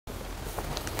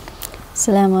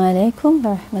Assalamu alaikum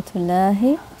wa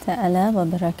rahmatullahi ta'ala wa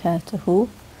barakatuhu.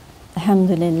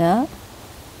 Alhamdulillah,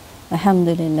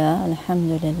 alhamdulillah,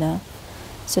 alhamdulillah.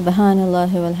 Subhanallah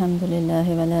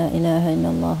walhamdulillahi wa la ilaha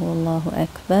illallah wallahu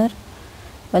akbar.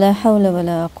 Wa la hawla wa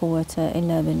la quwwata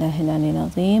illa billahi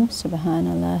al-aliyyil azim.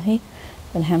 Subhanallah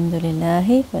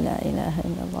walhamdulillahi wa la ilaha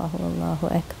illallah wallahu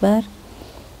akbar.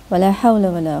 Wa la hawla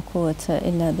wa la quwwata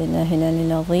illa billahi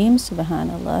al-aliyyil azim.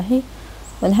 Subhanallah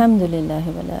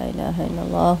walhamdulillahi wa la ilaha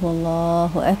illallah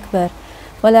wallahu akbar.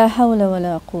 Wa la hawla wa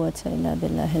la quwwata illa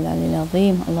billahi al-aliyyil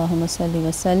azim. Allahumma salli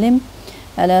wa sallim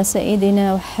ala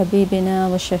sayyidina wa habibina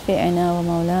wa shafi'ina wa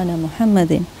maulana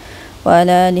Muhammadin wa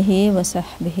ala alihi wa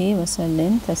sahbihi wa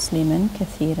sallim tasliman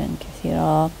kathiran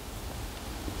kathira.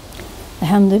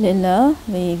 Alhamdulillah,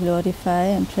 we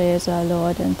glorify and praise our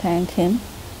Lord and thank Him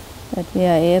that we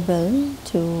are able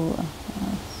to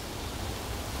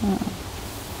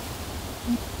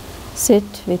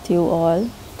sit with you all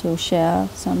to share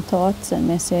some thoughts and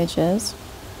messages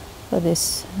for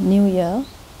this new year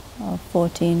of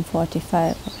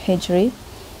 1445 Hijri.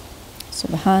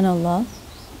 Subhanallah.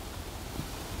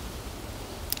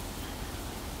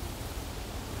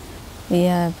 We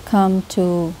have come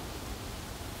to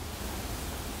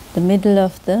the middle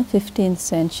of the 15th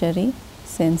century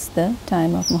since the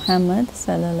time of Muhammad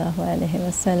sallallahu alaihi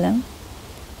wasallam.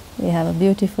 We have a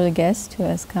beautiful guest who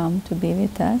has come to be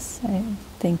with us. I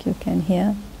think you can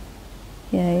hear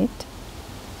it.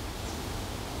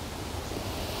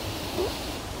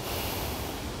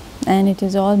 And it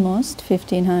is almost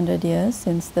 1500 years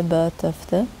since the birth of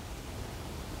the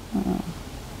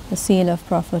seal of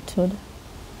prophethood,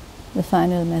 the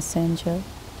final messenger,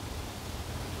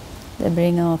 the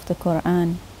bringer of the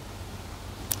Quran,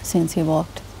 since he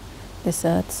walked this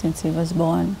earth, since he was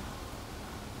born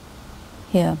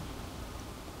here.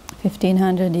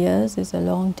 1500 years is a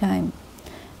long time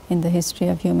in the history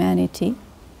of humanity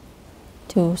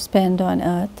to spend on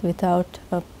earth without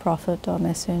a prophet or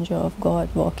messenger of God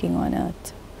walking on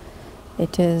earth.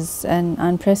 It is an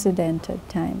unprecedented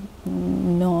time.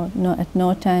 At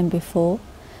no time before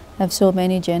have so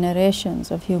many generations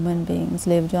of human beings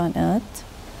lived on earth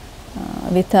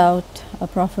without a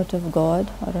prophet of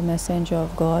God or a messenger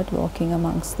of God walking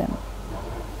amongst them.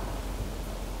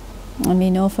 And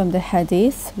we know from the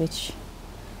hadith, which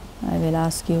I will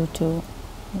ask you to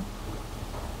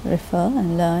refer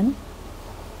and learn,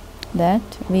 that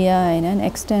we are in an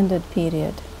extended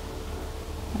period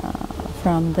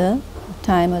from the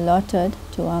time allotted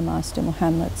to our Master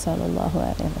Muhammad sallallahu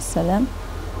alaihi wasallam.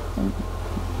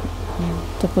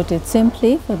 To put it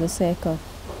simply, for the sake of,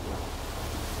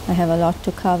 I have a lot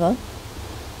to cover.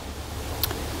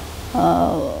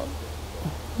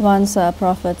 Once our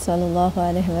Prophet sallallahu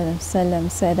alaihi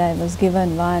wasallam said, I was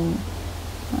given one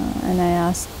and I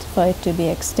asked for it to be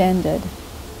extended,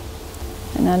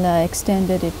 and Allah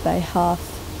extended it by half.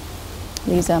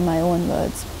 These are my own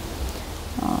words.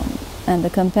 And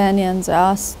the companions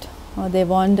asked, or they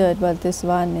wondered what this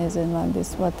one is and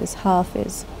what this half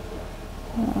is.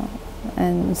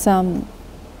 And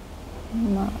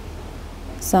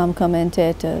some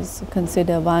commentators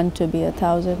consider one to be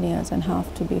 1,000 years and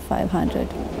half to be 500.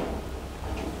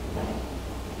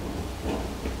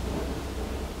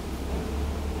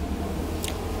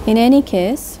 In any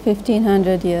case,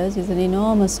 1500 years is an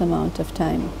enormous amount of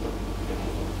time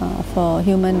for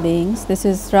human beings. This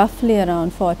is roughly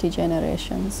around 40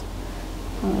 generations.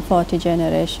 40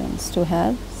 generations to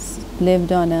have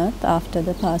lived on earth after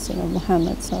the passing of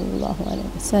Muhammad sallallahu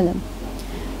alaihi wasallam.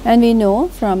 And we know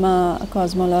from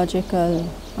cosmological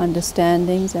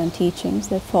understandings and teachings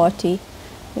that 40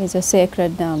 is a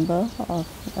sacred number of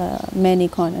many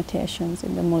connotations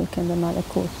in the mulk and the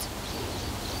malakut.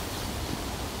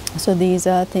 So these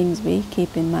are things we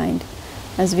keep in mind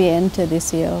as we enter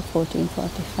this year of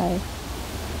 1445.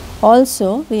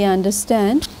 Also, we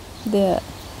understand the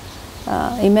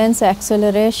immense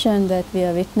acceleration that we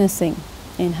are witnessing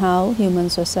in how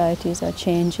human societies are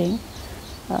changing.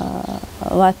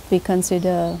 What we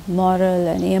consider moral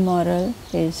and immoral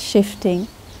is shifting,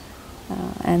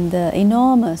 and the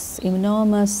enormous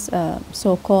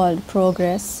so-called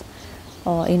progress,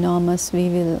 or enormous, we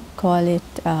will call it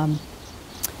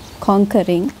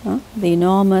conquering, the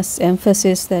enormous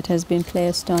emphasis that has been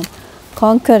placed on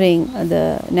conquering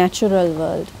the natural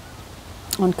world,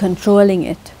 on controlling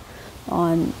it,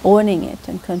 on owning it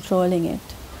and controlling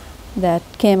it, that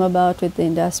came about with the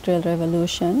Industrial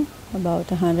Revolution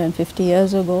about 150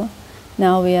 years ago.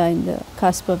 Now we are in the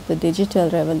cusp of the digital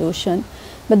revolution.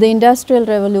 But the Industrial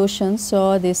Revolution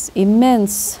saw this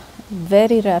immense,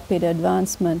 very rapid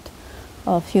advancement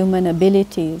of human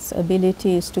abilities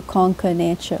to conquer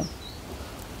nature,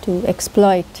 to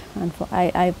exploit, and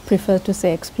I prefer to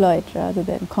say exploit rather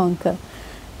than conquer,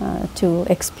 to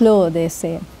explore, they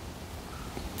say,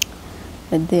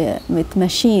 with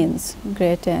machines,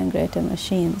 greater and greater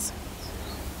machines.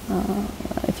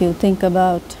 If you think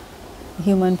about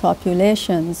human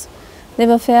populations, they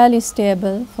were fairly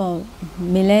stable for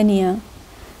millennia,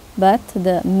 but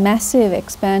the massive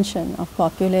expansion of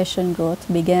population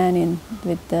growth began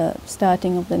with the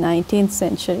starting of the 19th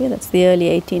century, that's the early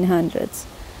 1800s.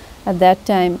 At that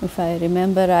time, if I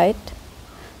remember right,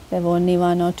 there were only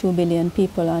 1 or 2 billion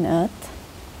people on Earth,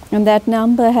 and that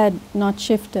number had not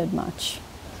shifted much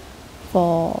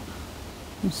for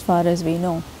as far as we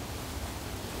know.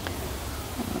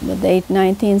 But the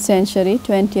 19th century,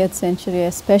 20th century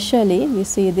especially, we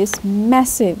see this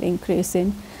massive increase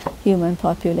in human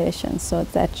population. So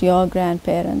that your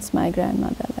grandparents, my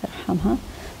grandmother,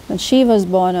 when she was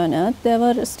born on Earth, there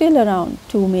were still around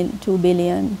 2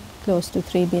 billion, close to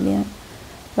 3 billion.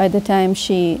 By the time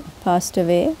she passed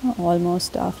away,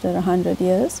 almost after 100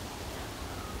 years,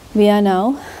 we are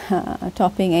now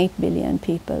topping 8 billion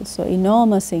people. So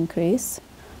enormous increase,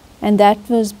 and that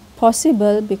was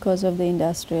possible because of the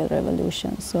Industrial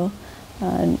Revolution. So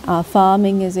our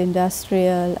farming is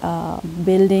industrial, our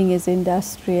building is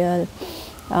industrial,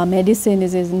 our medicine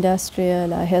is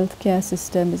industrial, our healthcare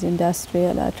system is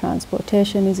industrial, our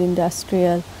transportation is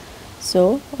industrial.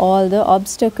 So all the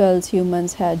obstacles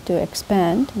humans had to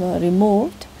expand were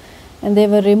removed, and they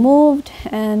were removed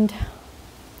and,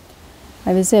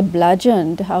 I will say,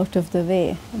 bludgeoned out of the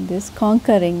way. This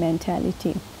conquering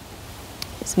mentality.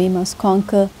 Yes, we must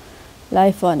conquer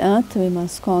life on Earth, we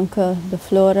must conquer the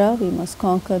flora, we must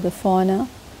conquer the fauna,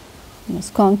 we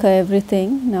must conquer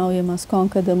everything. Now we must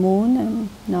conquer the moon, and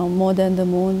now more than the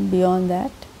moon, beyond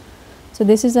that. So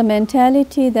this is a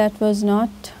mentality that was not,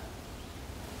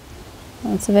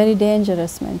 it's a very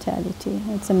dangerous mentality.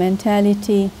 It's a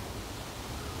mentality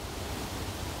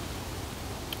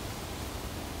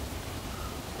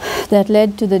that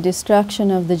led to the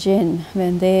destruction of the jinn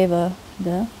when they were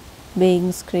the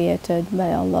beings created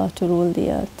by Allah to rule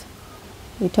the earth.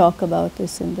 We talk about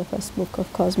this in the first book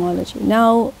of cosmology.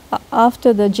 Now,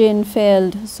 after the jinn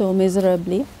failed so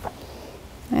miserably,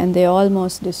 and they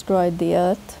almost destroyed the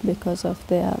earth because of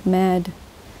their mad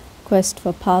quest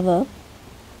for power,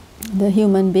 the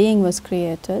human being was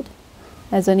created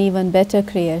as an even better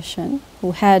creation,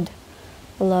 who had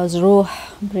Allah's ruh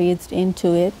breathed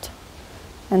into it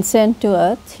and sent to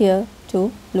earth here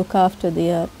to look after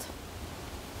the earth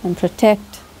and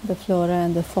protect the flora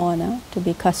and the fauna, to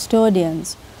be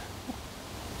custodians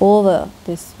over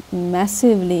this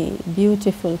massively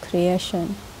beautiful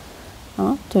creation,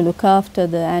 to look after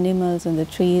the animals and the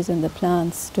trees and the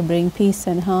plants, to bring peace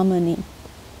and harmony,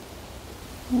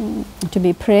 to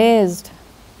be praised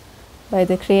by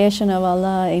the creation of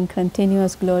Allah in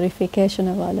continuous glorification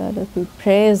of Allah, to be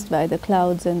praised by the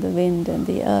clouds and the wind and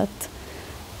the earth,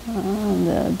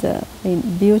 the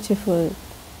beautiful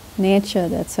nature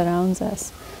that surrounds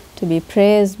us, to be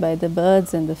praised by the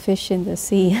birds and the fish in the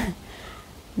sea,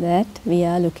 that we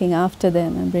are looking after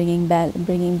them and bringing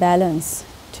balance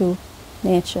to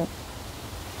nature.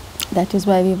 That is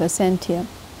why we were sent here.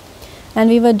 And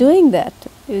we were doing that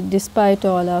despite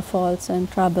all our faults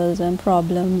and troubles and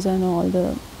problems and all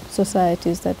the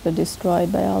societies that were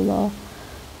destroyed by Allah.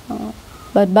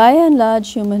 But by and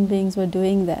large, human beings were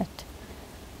doing that.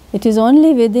 It is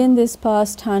only within this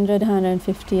past 100,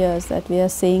 150 years that we are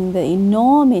seeing the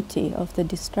enormity of the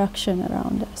destruction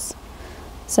around us,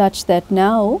 such that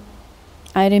now,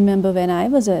 I remember when I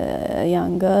was a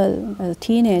young girl, a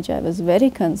teenager, I was very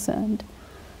concerned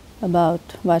about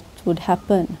what would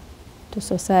happen to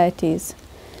societies,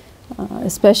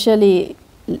 especially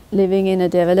living in a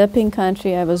developing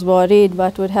country. I was worried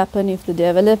what would happen if the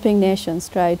developing nations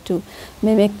tried to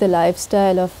mimic the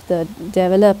lifestyle of the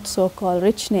developed so-called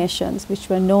rich nations, which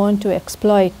were known to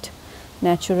exploit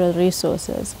natural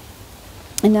resources.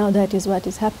 And now that is what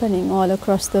is happening all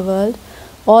across the world.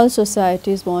 All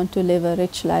societies want to live a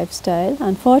rich lifestyle,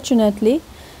 unfortunately,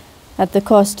 at the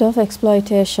cost of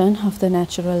exploitation of the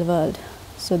natural world.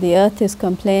 So the earth is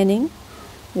complaining.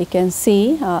 We can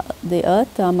see the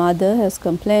earth, our mother, has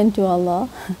complained to Allah.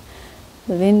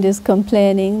 The wind is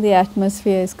complaining, the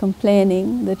atmosphere is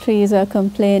complaining, the trees are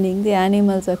complaining, the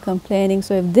animals are complaining.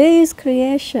 So if there is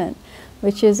creation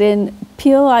which is in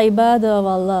pure ibadah of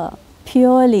Allah,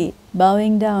 purely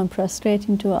bowing down,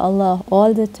 prostrating to Allah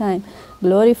all the time,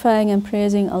 glorifying and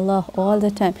praising Allah all the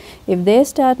time, if they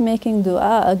start making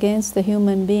dua against the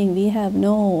human being, we have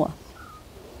no,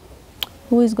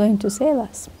 who is going to save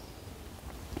us?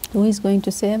 Who is going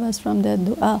to save us from that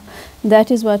dua? That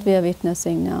is what we are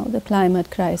witnessing now, the climate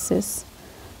crisis,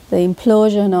 the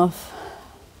implosion of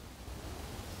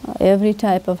every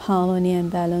type of harmony and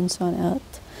balance on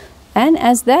earth. And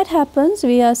as that happens,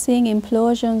 we are seeing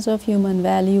implosions of human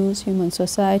values, human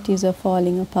societies are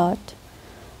falling apart.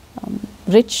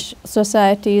 Rich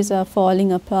societies are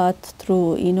falling apart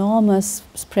through enormous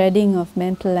spreading of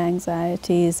mental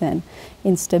anxieties and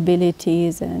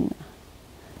instabilities, and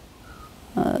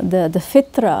the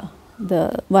fitra,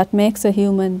 what makes a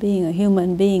human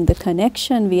being, the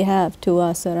connection we have to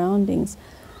our surroundings,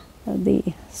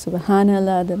 the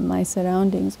subhanallah, my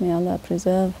surroundings, may Allah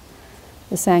preserve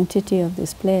the sanctity of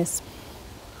this place.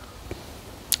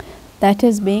 That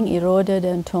is being eroded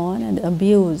and torn and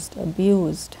abused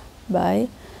by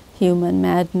human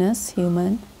madness,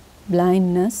 human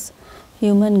blindness,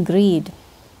 human greed.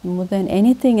 More than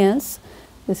anything else,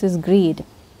 this is greed.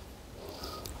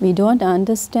 We don't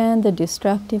understand the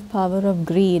destructive power of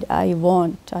greed. I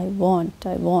want.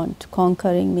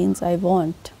 Conquering means I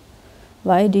want.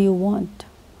 Why do you want?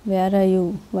 Where are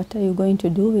you? What are you going to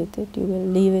do with it? You will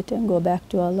leave it and go back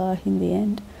to Allah in the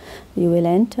end. You will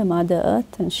enter Mother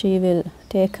Earth and she will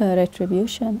take her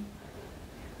retribution.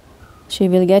 She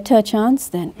will get her chance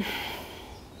then.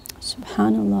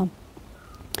 Subhanallah.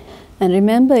 And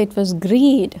remember, it was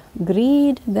greed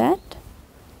that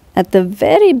at the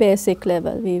very basic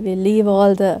level, we will leave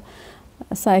all the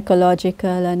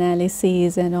psychological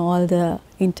analyses and all the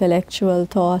intellectual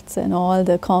thoughts and all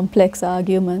the complex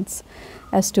arguments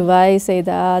as to why say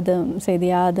the Adam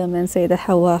and say the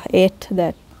Hawa ate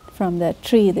that from that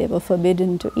tree they were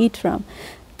forbidden to eat from.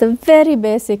 The very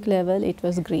basic level, it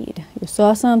was greed. You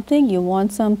saw something, you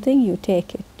want something, you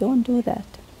take it. Don't do that.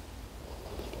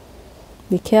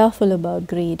 Be careful about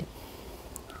greed.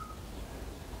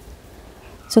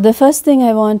 So the first thing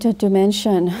I wanted to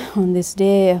mention on this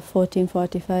day of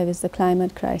 1445 is the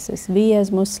climate crisis. We as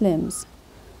Muslims,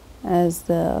 as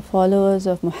the followers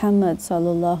of Muhammad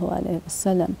sallallahu alaihi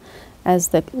wasallam, as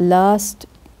the last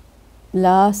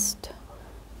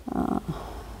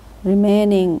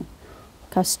remaining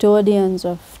custodians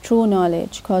of true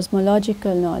knowledge,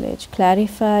 cosmological knowledge,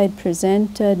 clarified,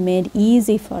 presented, made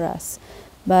easy for us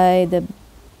by the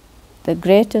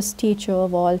greatest teacher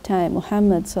of all time,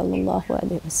 Muhammad sallallahu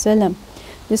alaihi wasallam.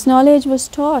 This knowledge was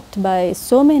taught by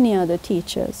so many other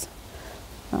teachers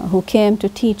who came to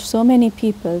teach so many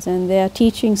peoples, and their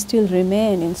teachings still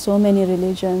remain in so many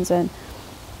religions and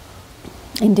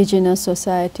indigenous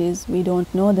societies. We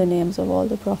don't know the names of all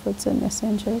the prophets and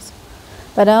messengers.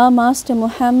 But our Master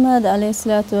Muhammad alayhi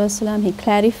salatu wasalam, he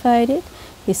clarified it,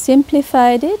 he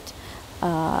simplified it,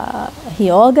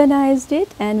 he organized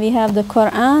it, and we have the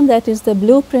Quran that is the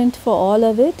blueprint for all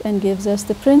of it and gives us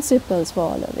the principles for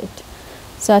all of it,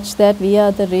 such that we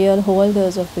are the real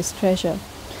holders of this treasure.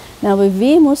 Now, if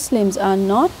we Muslims are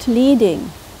not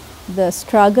leading the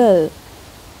struggle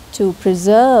to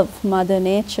preserve Mother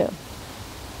Nature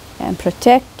and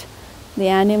protect the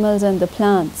animals and the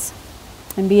plants,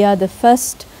 and we are the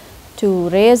first to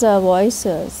raise our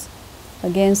voices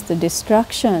against the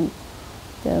destruction,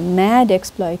 the mad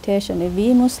exploitation, if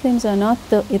we Muslims are not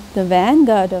the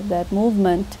vanguard of that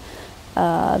movement,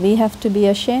 we have to be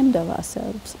ashamed of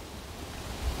ourselves.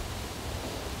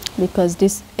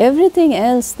 Because everything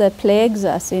else that plagues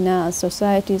us in our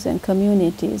societies and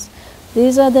communities,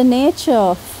 these are the nature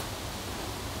of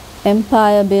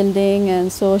empire building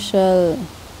and social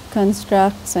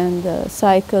constructs and the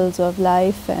cycles of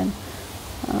life, and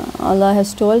Allah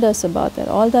has told us about that.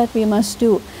 All that we must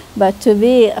do. But to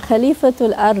be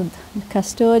Khalifatul Ard,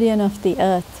 custodian of the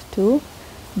earth, to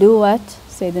do what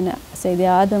Sayyidina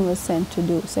Adam was sent to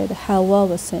do, Sayyidina Hawa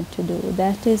was sent to do.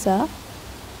 That is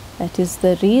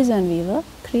the reason we were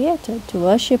created, to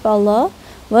worship Allah.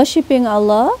 Worshipping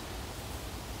Allah,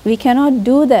 we cannot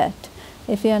do that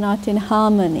if we are not in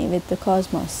harmony with the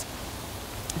cosmos.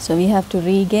 So we have to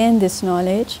regain this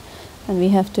knowledge, and we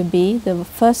have to be the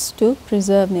first to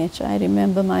preserve nature. I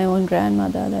remember my own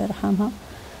grandmother, Allah yarhamha,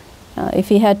 if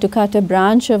we had to cut a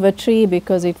branch of a tree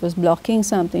because it was blocking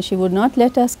something, she would not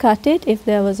let us cut it if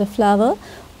there was a flower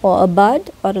or a bud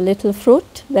or a little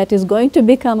fruit that is going to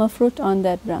become a fruit on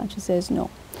that branch. She says, no,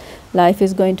 life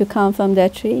is going to come from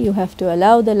that tree. You have to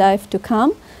allow the life to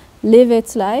come, live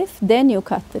its life, then you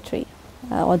cut the tree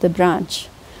or the branch.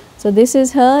 So this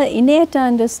is her innate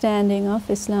understanding of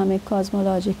Islamic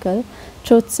cosmological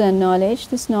truths and knowledge.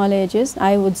 This knowledge is,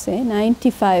 I would say,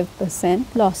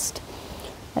 95% lost.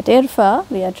 At Irfa'a,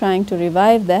 we are trying to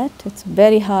revive that. It's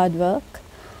very hard work,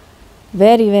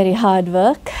 very, very hard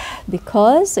work,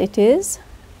 because it is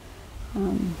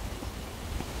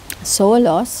so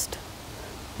lost.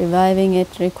 Reviving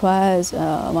it requires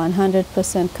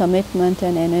 100% commitment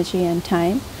and energy and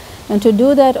time. And to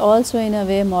do that also in a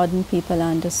way modern people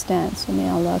understand. So may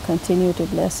Allah continue to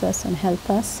bless us and help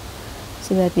us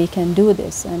so that we can do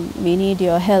this. And we need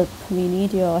your help. We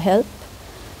need your help.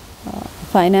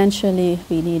 Financially,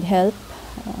 we need help.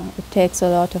 It takes a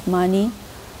lot of money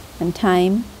and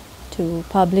time to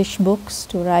publish books,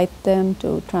 to write them,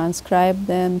 to transcribe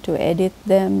them, to edit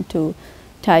them, to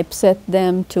typeset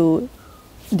them, to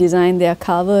design their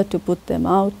cover, to put them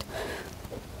out.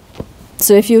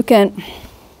 So if you can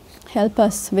help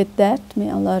us with that, may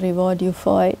Allah reward you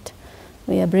for it.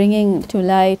 We are bringing to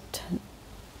light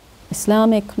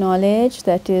Islamic knowledge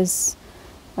that is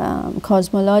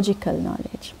cosmological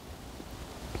knowledge.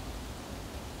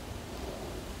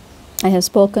 I have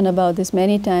spoken about this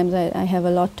many times. I have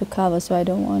a lot to cover, so I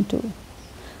don't want to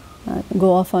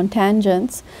go off on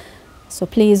tangents. So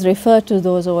please refer to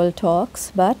those old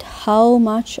talks. But how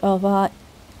much of our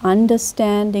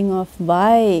understanding of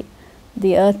why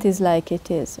the earth is like it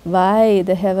is, why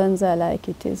the heavens are like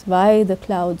it is, why the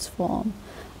clouds form,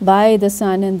 why the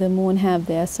sun and the moon have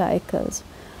their cycles,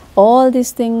 all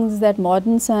these things that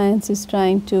modern science is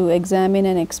trying to examine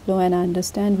and explore and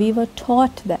understand, we were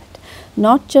taught that.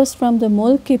 Not just from the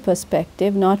mulki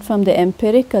perspective, not from the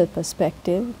empirical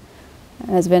perspective,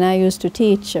 as when I used to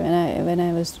teach, when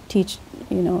I was to teach,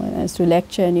 you know, as to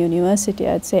lecture in university,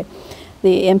 I'd say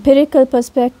the empirical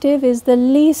perspective is the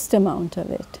least amount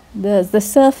of it, the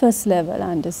surface level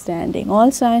understanding.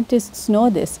 All scientists know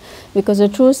this, because a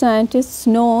true scientist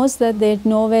knows that they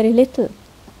know very little.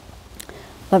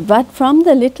 But from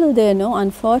the little they know,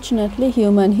 unfortunately,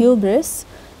 human hubris,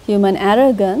 human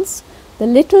arrogance, the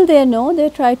little they know,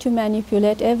 they try to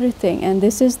manipulate everything. And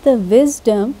this is the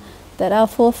wisdom that our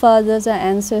forefathers, our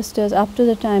ancestors, up to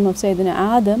the time of Sayyidina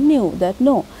Adam knew, that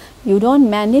no, you don't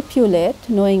manipulate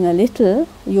knowing a little,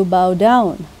 you bow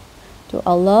down to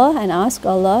Allah and ask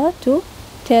Allah to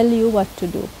tell you what to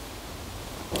do,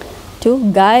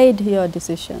 to guide your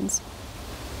decisions.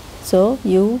 So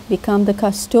you become the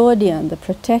custodian, the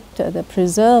protector, the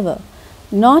preserver,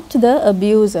 not the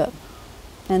abuser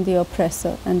and the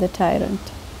oppressor and the tyrant.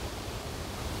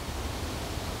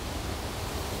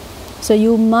 So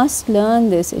you must learn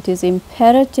this. It is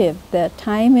imperative. The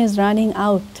time is running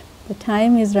out. The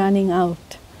time is running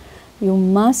out. You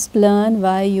must learn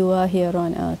why you are here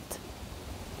on earth.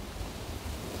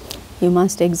 You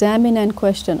must examine and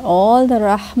question all the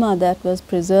rahmah that was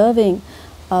preserving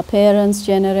our parents'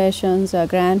 generations, our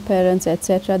grandparents,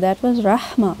 etc. That was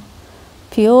rahmah.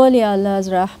 Purely Allah's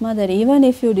rahmah, that even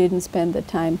if you didn't spend the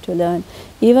time to learn,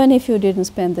 even if you didn't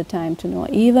spend the time to know,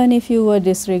 even if you were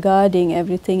disregarding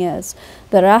everything else,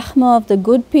 the rahmah of the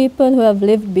good people who have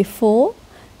lived before,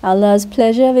 Allah's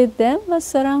pleasure with them was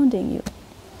surrounding you.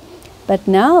 But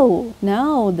now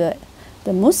the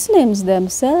Muslims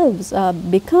themselves are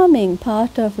becoming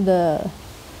part of the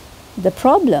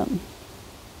problem.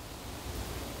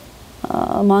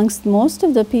 Amongst most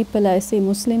of the people I see,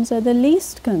 Muslims are the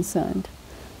least concerned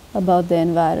about the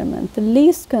environment, the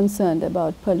least concerned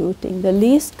about polluting, the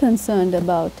least concerned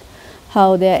about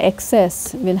how their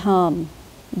excess will harm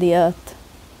the earth.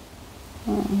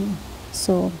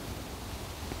 So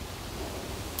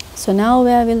now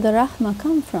where will the rahmah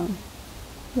come from?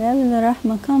 Where will the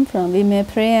rahmah come from? We may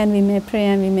pray and we may pray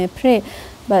and we may pray,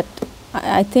 but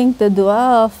I think the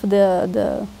dua of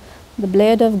the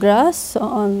blade of grass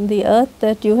on the earth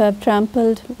that you have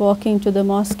trampled walking to the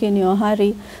mosque in your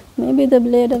hurry, maybe the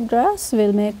blade of grass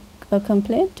will make a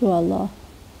complaint to Allah.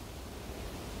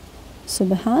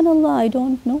 Subhanallah, I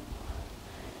don't know.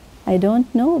 I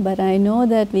don't know, but I know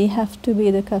that we have to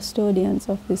be the custodians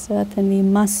of this earth and we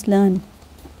must learn.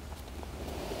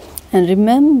 And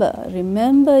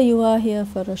remember you are here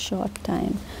for a short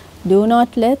time. Do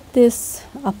not let this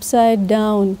upside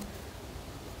down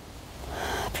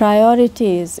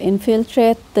priorities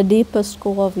infiltrate the deepest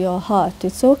core of your heart.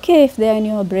 It's okay if they're in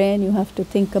your brain, you have to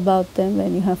think about them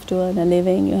when you have to earn a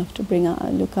living, you have to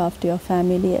look after your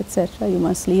family, etc. You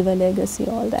must leave a legacy,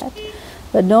 all that.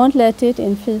 But don't let it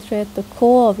infiltrate the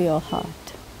core of your heart.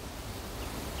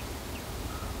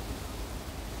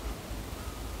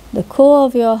 The core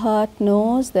of your heart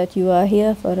knows that you are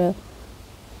here for a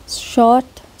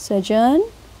short sojourn.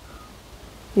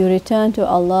 You return to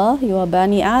Allah, you are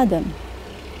Bani Adam.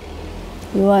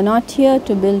 You are not here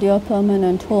to build your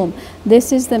permanent home.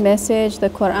 This is the message the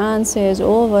Quran says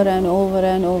over and over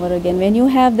and over again. When you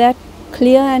have that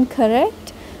clear and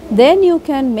correct, then you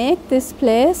can make this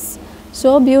place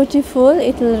so beautiful,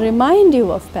 it will remind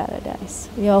you of paradise.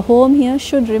 Your home here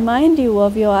should remind you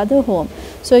of your other home,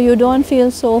 so you don't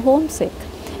feel so homesick.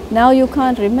 Now you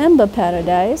can't remember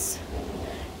paradise,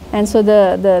 and so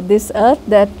this earth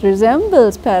that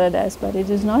resembles paradise, but it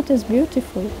is not as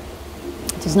beautiful.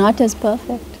 It is not as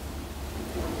perfect.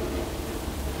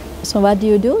 So what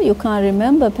do? You can't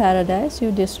remember paradise,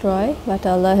 you destroy what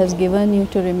Allah has given you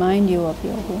to remind you of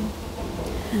your home.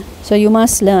 So you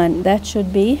must learn. That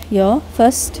should be your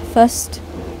first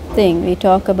thing. We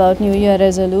talk about New Year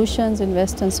resolutions in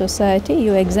Western society.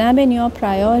 You examine your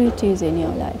priorities in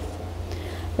your life.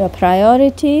 Your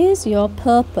priorities, your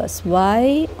purpose.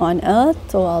 Why on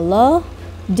earth, oh Allah,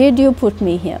 did you put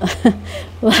me here?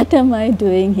 What am I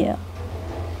doing here?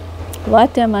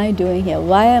 What am I doing here?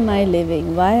 Why am I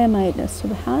living? Why am I?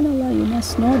 Subhanallah, you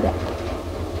must know that.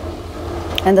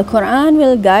 And the Quran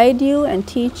will guide you and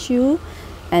teach you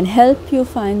and help you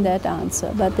find that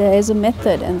answer. But there is a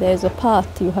method and there is a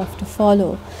path you have to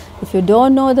follow. If you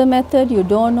don't know the method, you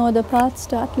don't know the path,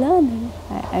 start learning.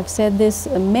 I've said this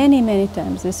many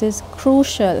times. This is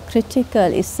crucial,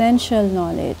 critical, essential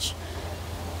knowledge.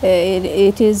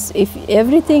 It is, if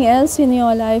everything else in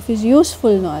your life is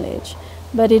useful knowledge,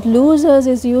 but it loses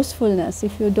its usefulness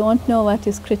if you don't know what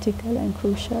is critical and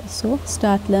crucial. So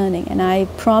start learning. And I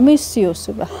promise you,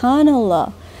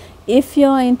 subhanallah, if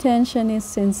your intention is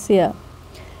sincere,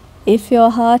 if your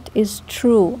heart is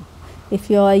true, if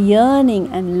your yearning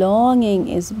and longing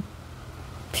is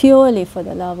purely for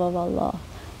the love of Allah,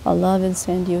 Allah will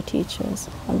send you teachers,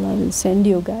 Allah will send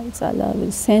you guides, Allah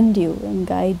will send you and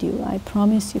guide you. I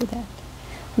promise you that.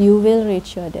 You will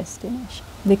reach your destination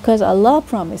because Allah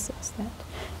promises that.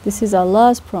 This is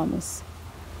Allah's promise.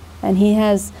 And He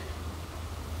has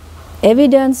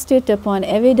evidenced it upon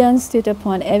evidenced it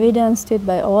upon evidenced it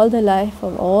by all the life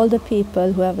of all the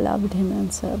people who have loved Him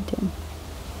and served Him,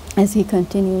 as He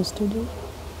continues to do.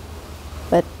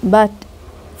 But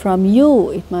from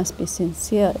you, it must be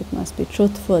sincere, it must be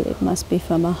truthful, it must be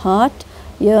from a heart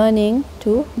yearning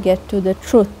to get to the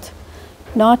truth.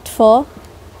 Not for,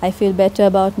 I feel better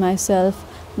about myself,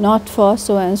 not for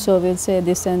so and so will say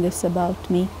this and this about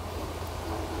me.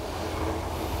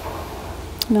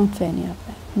 Not for any of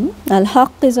that.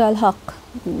 Al-Haq is Al-Haq.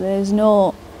 There is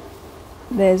no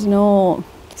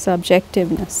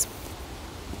subjectiveness.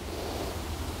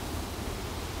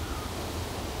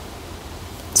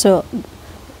 So,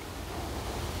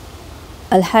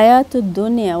 Al-Hayatud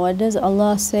Dunya, what does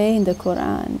Allah say in the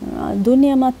Quran?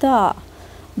 Dunya mata'.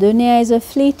 Dunya is a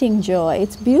fleeting joy.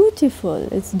 It's beautiful,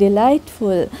 it's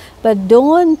delightful, but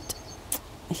don't,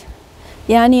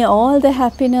 all the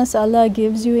happiness Allah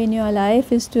gives you in your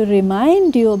life is to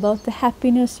remind you about the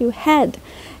happiness you had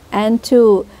and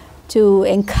to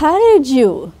encourage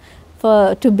you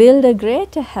to build a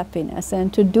greater happiness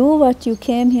and to do what you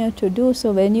came here to do.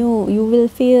 So when you will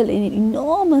feel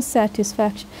enormous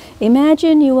satisfaction.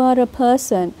 Imagine you are a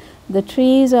person, the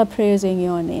trees are praising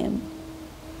your name,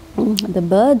 the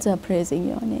birds are praising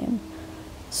your name,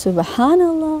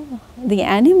 subhanallah, the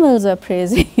animals are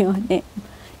praising your name.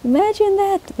 Imagine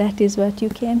that. That is what you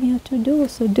came here to do.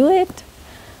 So do it.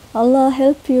 Allah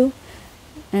help you.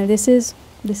 And this is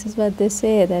what they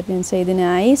say, that when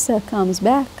Sayyidina Isa comes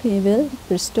back, He will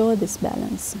restore this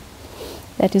balance.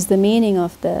 That is the meaning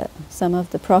of some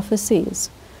of the prophecies,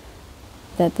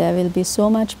 that there will be so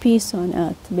much peace on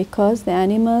earth because the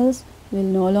animals will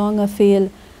no longer feel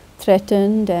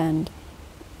threatened, and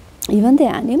even the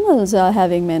animals are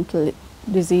having mental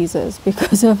diseases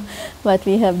because of what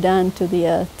we have done to the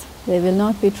earth. They will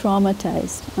not be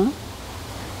traumatized.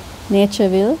 Nature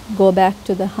will go back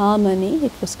to the harmony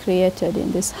it was created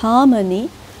in. This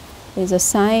harmony is a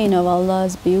sign of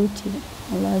Allah's beauty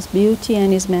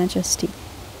and His majesty.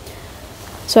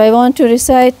 So I want to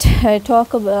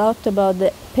talk about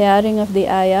the pairing of the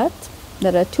ayat.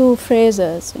 There are two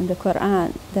phrases in the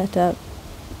Quran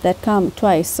that come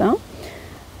twice.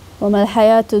 وَمَا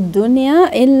الْحَيَاةُ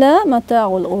الدُّنْيَا إِلَّا مَتَاعُ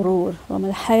الْغُرُورِ وَمَا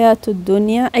الْحَيَاةُ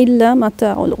الدُّنْيَا إِلَّا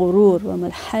مَتَاعُ الْغُرُورِ وَمَا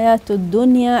الْحَيَاةُ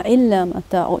الدُّنْيَا إِلَّا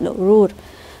مَتَاعُ الْغُرُورِ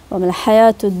وَمَا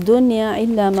الْحَيَاةُ الدُّنْيَا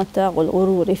إِلَّا مَتَاعُ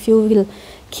الْغُرُورِ. If you will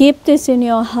keep this in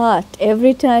your heart,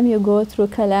 every time you go through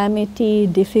calamity,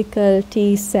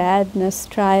 difficulty, sadness,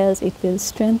 trials, it will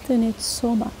strengthen it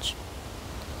so much.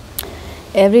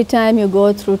 Every time you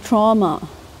go through trauma,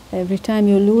 every time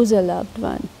you lose a loved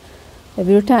one,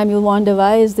 every time you wonder,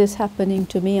 why is this happening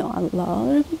to me,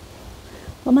 Allah?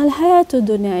 وَمَا الْحَيَاةُ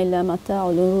الدُّنْيَا إِلَّا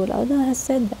مَتَاعُ الْغُرُورِ. Allah has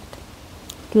said that.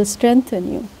 It will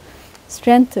strengthen you,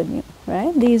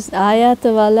 right? These ayat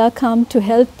of Allah come to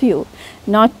help you,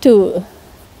 not to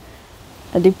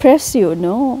depress you,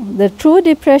 no. The true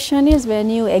depression is when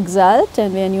you exult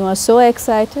and when you are so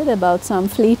excited about some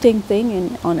fleeting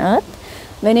thing on earth.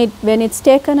 When it's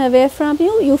taken away from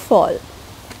you, you fall.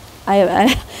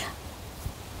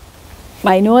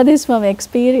 I know this from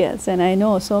experience, and I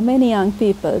know so many young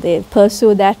people, they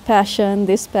pursue that passion,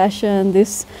 this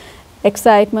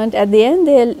excitement. At the end,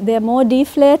 they're more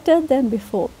deflated than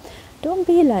before. Don't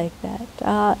be like that.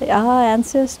 Our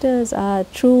ancestors are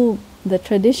true, the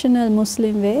traditional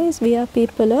Muslim ways. We are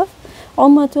people of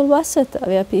Ummatul Wasata.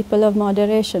 We are people of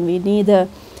moderation. We neither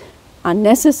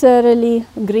unnecessarily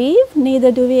grieve,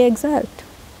 neither do we exult.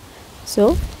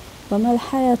 So, وَمَا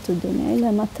الْحَيَاةُ الدُّنْيَا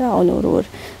إِلَّا مَتَاعُ الْغُرُورِ.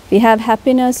 We have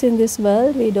happiness in this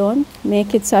world. We don't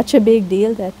make it such a big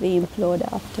deal that we implode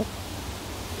after.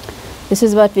 This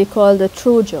is what we call the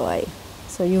true joy.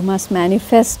 So you must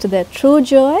manifest that true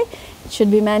joy. It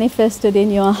should be manifested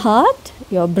in your heart,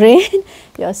 your brain,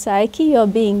 your psyche, your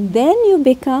being. Then you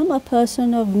become a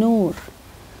person of nur,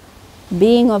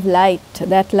 being of light.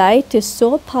 That light is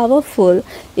so powerful.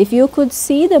 If you could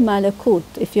see the malakut,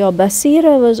 if your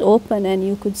basira was open and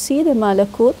you could see the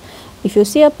malakut, if you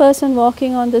see a person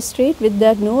walking on the street with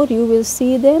that nur, you will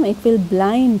see them, it will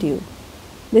blind you.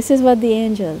 This is what the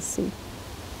angels see.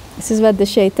 This is what the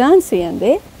shaitan see, and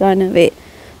they run away.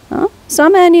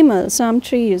 Some animals, some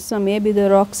trees, some maybe the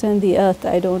rocks and the earth,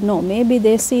 I don't know. Maybe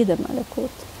they see the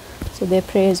malakut. So they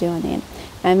praise your name.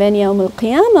 And when Yawm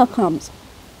al-Qiyamah comes,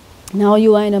 now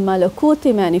you are in a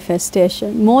malakuti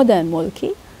manifestation, more than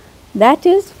mulki. That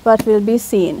is what will be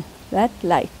seen, that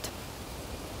light.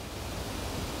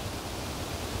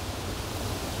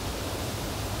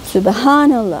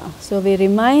 Subhanallah. So we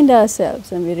remind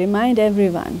ourselves and we remind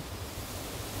everyone.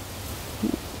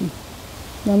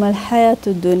 وَمَا الْحَيَاةُ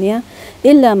الدُّنْيَا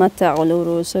إِلَّا مَتَاعُ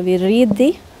الْغُرُورِ. So we read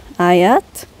the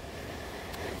ayat.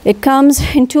 It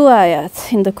comes in two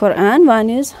ayats in the Quran. One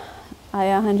is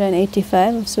ayah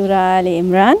 185 of Surah Ali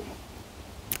Imran.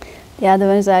 The other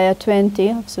one is ayah 20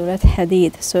 of Surah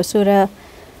Hadid. So Surah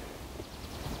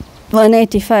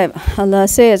 185, Allah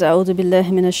says, أعوذ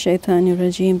بالله من الشيطان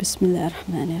الرجيم بسم الله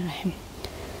الرحمن الرحيم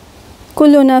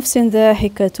كل نفس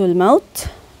ذائقة الموت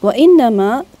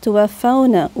وإنما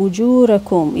توفون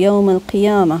أجوركم يوم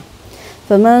القيامة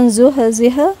فمن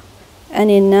زحزح عن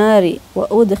النار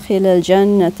وأدخل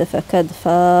الجنة فقد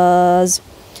فاز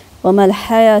وما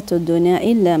الحياة الدنيا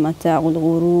إلا متاع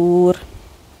الغرور.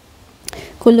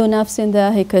 كل نفس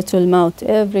ذائقة الموت.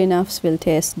 Every nafs will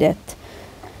taste death.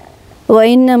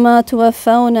 وإنما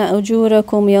توفون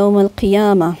أجوركم يوم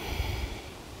القيامة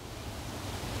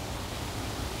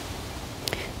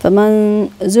فمن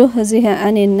زحزح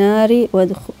عن النار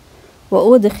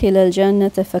وأدخل الجنة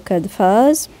فقد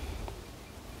فاز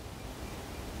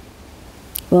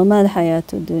وما الحياة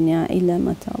الدنيا إلا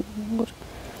متاع الغرور.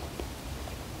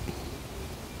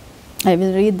 I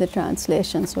will read the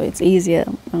translation so it's easier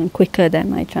and quicker than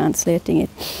my translating it.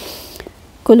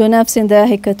 كل نفس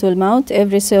ذائقة الموت.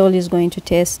 Every soul is going to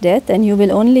taste death, and you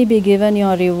will only be given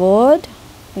your reward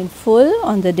in full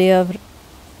on the day of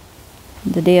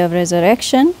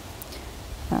resurrection.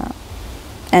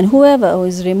 And whoever who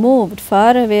is removed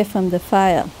far away from the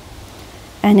fire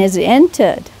and is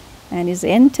entered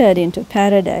into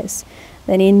paradise,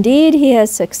 then indeed he has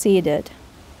succeeded.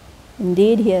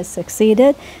 Indeed he has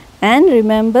succeeded. And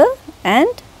remember, and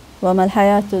وَمَا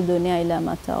الْحَيَاةُ الدُّنْيَا إِلَّا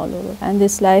مَتَاعُ الْغُرُورِ. And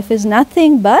this life is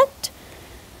nothing but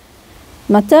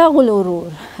مَتَاعُ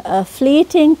الْغُرُورِ, a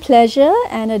fleeting pleasure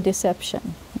and a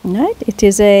deception. Right? It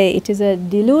is a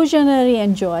delusionary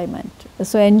enjoyment.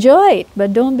 So enjoy it,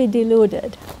 but don't be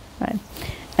deluded. Right?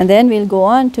 And then we'll go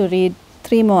on to read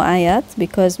 3 more ayats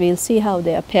because we'll see how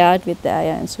they are paired with the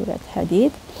ayah in Surah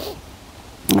Hadid.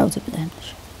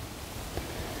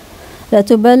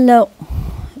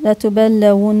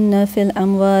 لَتُبَلَّوُنَّ فِي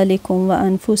الْأَمْوَالِكُمْ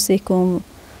وَأَنفُسِكُمْ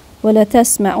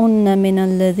وَلَتَسْمَعُنَّ مِنَ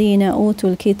الَّذِينَ أُوتُوا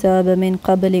الْكِتَابَ مِنْ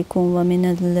قَبْلِكُمْ وَمِنَ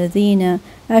الَّذِينَ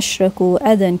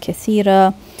أَشْرَكُوا أَذًى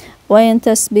كَثِيرًا وَإِنْ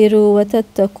تَصْبِرُوا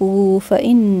وَتَتَّقُوا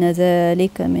فَإِنَّ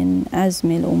ذَلِكَ مِنْ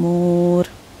عَزْمِ الْأُمُورِ.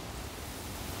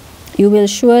 You will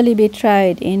surely be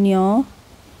tried in your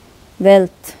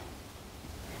wealth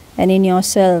and in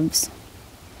yourselves.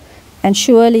 And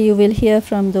surely you will hear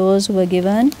from those who were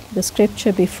given the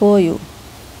scripture before you,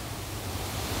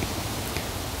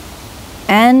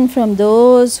 and from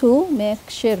those who make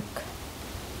shirk.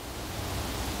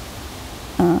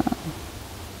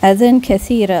 Adhan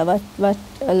kathira, what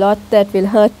a lot that will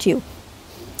hurt you.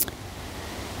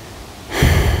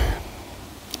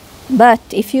 But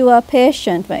if you are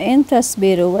patient, وَإِن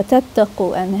تَصْبِرُوا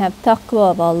وَتَتَّقُوا, and have taqwa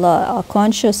of Allah, are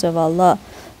conscious of Allah,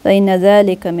 فَإِنَّ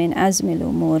ذَلِكَ مِنْ عَزْمِ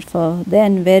الْأُمُورِ, for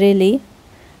then verily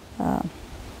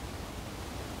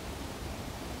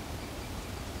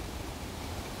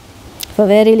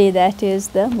that is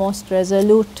the most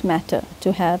resolute matter,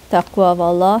 to have taqwa of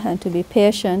Allah and to be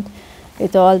patient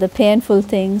with all the painful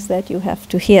things that you have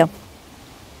to hear.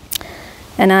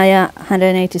 And ayah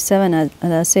 187,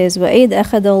 Allah says, وَإِذْ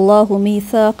أَخَذَ اللَّهُ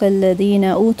مِيثَاقَ الَّذِينَ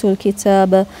أُوتُوا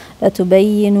الْكِتَابَ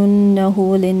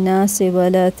لَتُبَيِّنُنَّهُ لِلنَّاسِ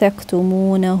وَلَا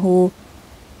تَكْتُمُونَهُ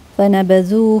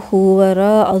فَنَبَذُوهُ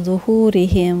وَرَاءَ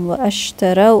ظُهُورِهِمْ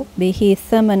وَأَشْتَرَوْا بِهِ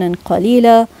ثَمَنًا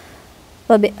قَلِيلًا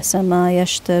فَبِئْسَ مَا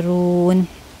يَشْتَرُونَ.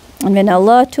 And when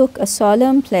Allah took a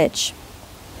solemn pledge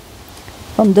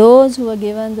from those who were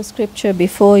given the scripture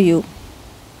before you,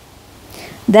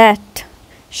 that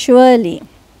surely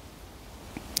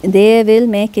they will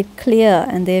make it clear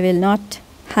and they will not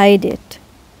hide it.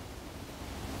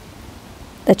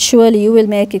 That surely you will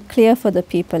make it clear for the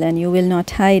people and you will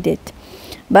not hide it.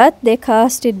 But they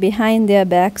cast it behind their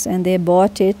backs and they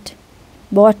bought with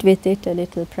it a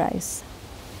little price.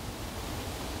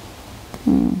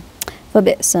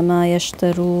 فَبِئْسَ مَا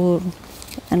يَشْتَرُونَ.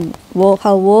 And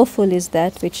how woeful is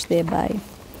that which they buy.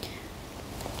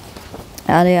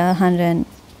 Ayah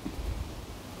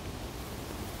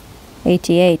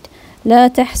 188. لا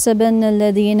تحسبن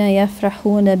الذين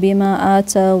يفرحون بما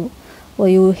آتوا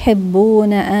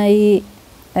ويحبون أن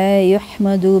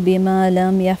يحمدوا بما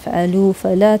لم يفعلوا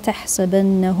فلا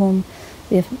تحسبنهم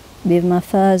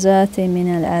بمفازات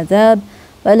من العذاب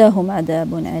ولهم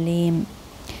عذاب أليم.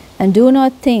 And do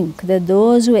not think that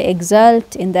those who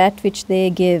exult in that which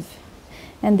they give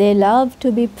and they love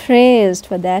to be praised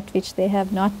for that which they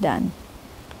have not done,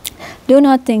 do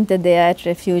not think that they are at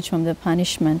refuge from the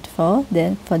punishment. For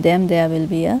them there will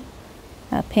be a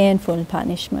painful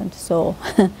punishment. So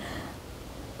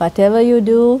whatever you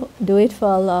do, do it for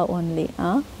Allah only.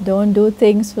 Don't do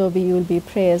things so you will be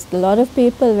praised. A lot of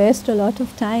people waste a lot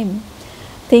of time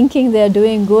thinking they are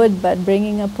doing good but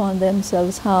bringing upon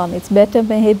themselves harm. It's better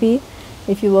maybe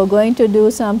if you were going to do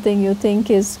something you think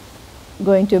is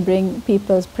going to bring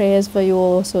people's praise for you,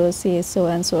 also say so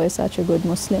and so is such a good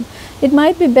Muslim. It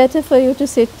might be better for you to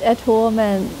sit at home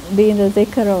and be in the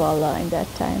dhikr of Allah in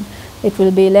that time. It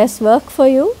will be less work for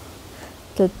you,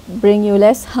 to bring you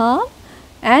less harm,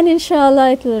 and inshallah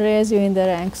it will raise you in the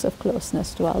ranks of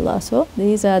closeness to Allah. So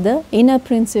these are the inner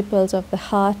principles of the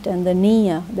heart and the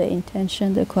niyyah, the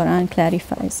intention, the Quran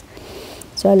clarifies.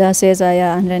 So Allah says,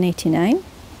 ayah 189,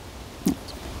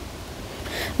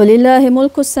 وَلِلَّهِ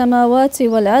مُلْكُ السَّمَاوَاتِ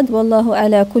وَالْأَرْضِ وَاللَّهُ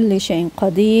عَلَى كُلِّ شَيْءٍ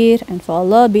قَدِيرٌ. And for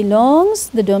Allah belongs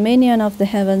the dominion of the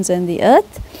heavens and the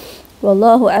earth.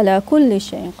 وَاللَّهُ عَلَى كُلِّ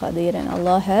شَيْءٍ قَدِيرٌ. And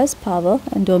Allah has power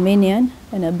and dominion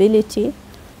and ability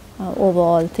over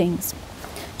all things.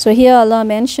 So here Allah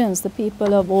mentions the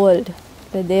people of old,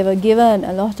 that they were given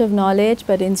a lot of knowledge,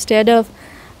 but instead of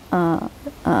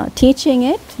teaching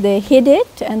it, they hid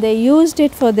it and they used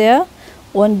it for their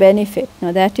own benefit.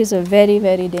 Now that is a very,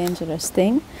 very dangerous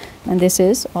thing, and this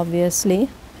is obviously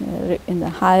in the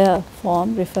higher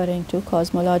form referring to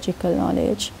cosmological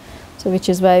knowledge. So which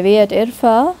is why we at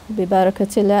Irfa'a, bi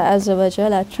barakatillah azza wa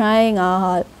jal, are trying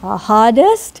our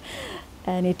hardest,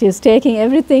 and it is taking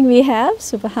everything we have,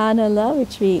 subhanallah,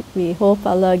 which we hope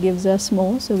Allah gives us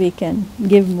more so we can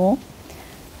give more,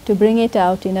 to bring it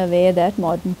out in a way that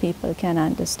modern people can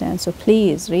understand. So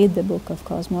please read the book of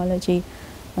cosmology,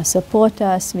 support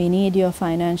us. We need your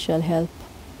financial help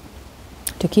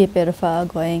to keep Irfa'a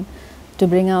going, to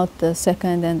bring out the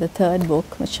second and the third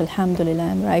book, which alhamdulillah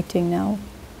I'm writing now.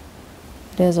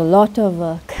 There's a lot of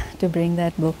work to bring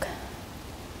that book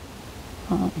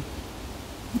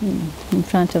in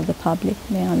front of the public.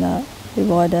 May Allah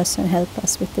reward us and help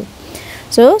us with it.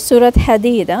 So Surat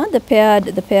Hadid,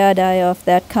 the paired ayah of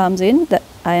that comes in the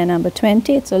ayah number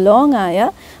 20. It's a long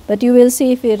ayah, but you will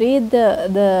see if you read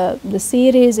the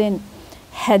series in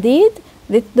Hadid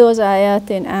with those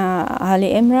ayat in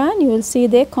Ali Imran, you will see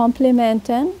they complement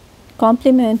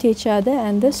each other,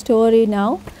 and the story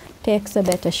now takes a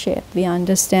better shape. We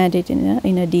understand it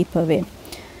in a deeper way.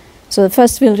 So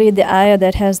first we'll read the ayah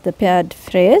that has the paired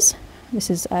phrase. This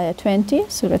is ayah 20,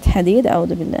 Surat Hadid.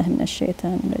 A'udhu billahi minash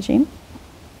shaitanir rajim.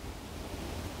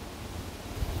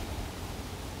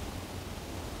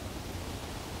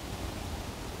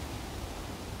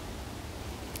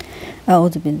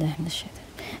 أعوذ بالله من الشيطان.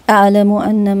 أعلم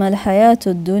أنما الحياة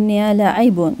الدنيا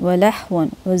لعب ولهو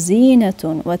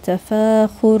وزينة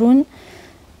وتفاخر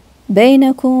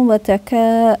بينكم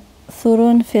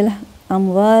وتكاثر في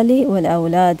الأموال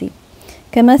والأولاد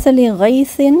كمثل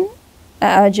غيث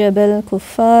أعجب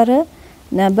الكفار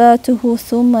نباته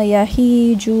ثم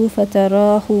يهيج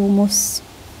فتراه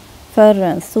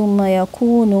مصفرا ثم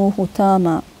يكون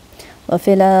هطاما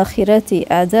وفي الآخرة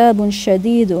عذاب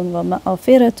شديد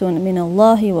ومغفرة من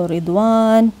الله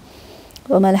ورضوان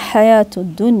وما الحياة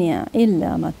الدنيا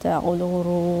إلا متاع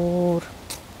الغرور.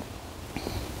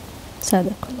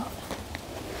 صدق Allah.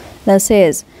 That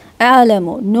says,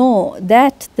 أعلم, know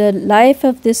that the life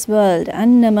of this world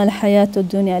أنما الحياة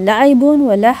الدنيا لعب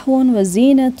ولهو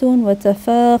وزينة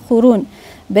وتفاخر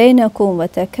بينكم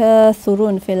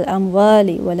وتكاثر في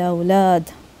الأموال والأولاد.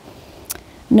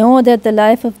 Know that the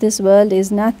life of this world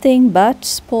is nothing but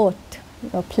sport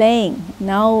or playing.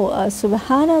 Now,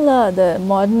 subhanallah, the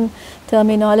modern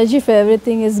terminology for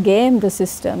everything is game the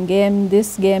system. Game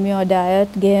this, game your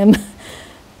diet, game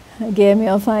game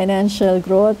your financial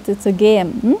growth. It's a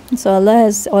game. So Allah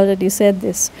has already said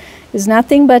this. It's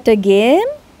nothing but a game.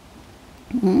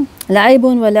 لعب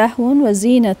ولهو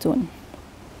وزينة.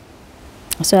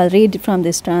 So I'll read from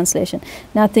this translation.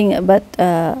 Nothing but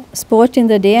sport in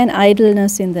the day and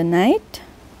idleness in the night,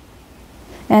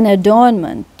 and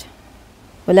adornment.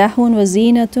 وَلَهٌ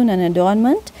وَزِينَةٌ, and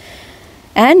adornment,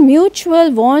 and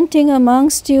mutual vaunting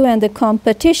amongst you, and the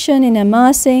competition in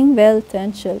amassing wealth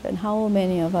and children. How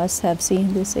many of us have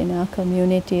seen this in our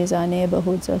communities, our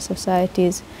neighborhoods, our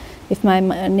societies? If my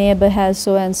neighbor has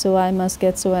so and so, I must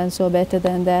get so and so better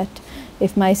than that.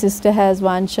 If my sister has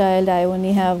one child, I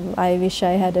wish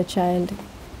I had a child.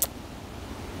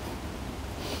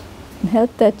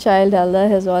 Help that child Allah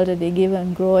has already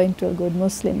given grow into a good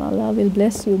Muslim. Allah will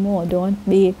bless you more. Don't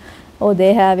be, oh,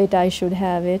 they have it, I should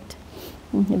have it.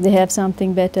 If they have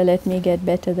something better, let me get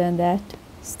better than that.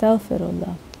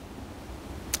 Astaghfirullah.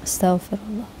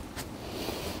 Astaghfirullah.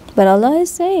 But Allah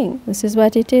is saying, this is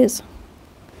what it is.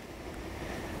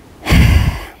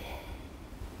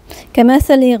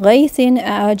 كمثل غيث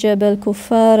أعجب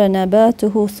الكفار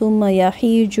نباته ثم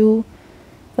يهيج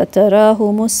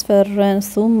فتراه مصفرا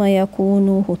ثم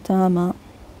يكون هطاما.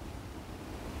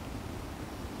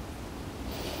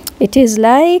 It is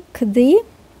like the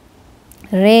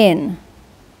rain.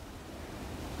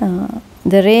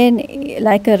 The rain,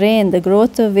 like a rain, the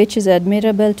growth of which is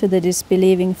admirable to the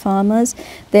disbelieving farmers.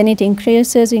 Then it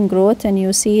increases in growth and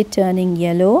you see it turning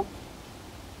yellow.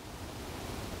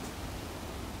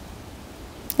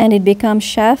 And it becomes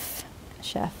chaff.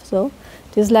 So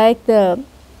it is like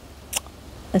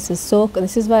this is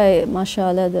why,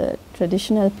 mashaAllah, the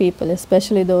traditional people,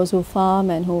 especially those who farm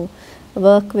and who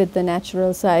work with the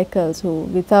natural cycles, who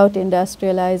without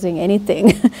industrializing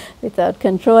anything, without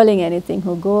controlling anything,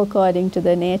 who go according to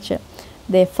the nature.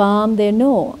 They farm, they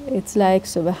know. It's like,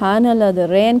 subhanallah, the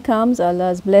rain comes,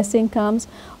 Allah's blessing comes,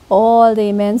 all the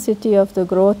immensity of the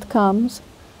growth comes.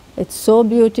 It's so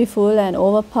beautiful and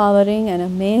overpowering and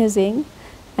amazing.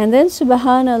 And then,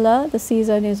 subhanallah, the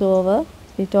season is over.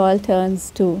 It all turns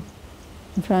to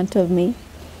in front of me. You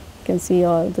can see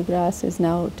all the grass is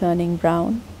now turning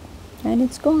brown. And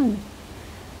it's gone.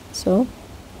 So,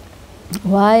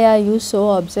 why are you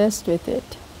so obsessed with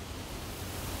it?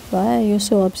 Why are you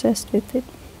so obsessed with it?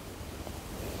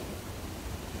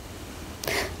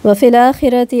 وَفِي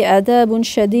الْآخِرَةِ عَذَابٌ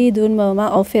شَدِيدٌ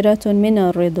وَمَغْفِرَةٌ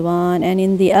مِنَ الرِّضْوَانِ. And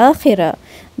in the akhirah,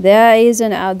 there is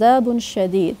an adabun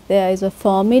shadid. There is a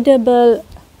formidable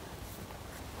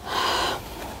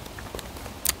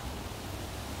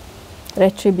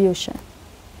retribution.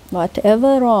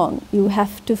 Whatever wrong, you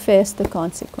have to face the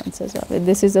consequences of it.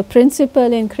 This is a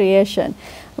principle in creation.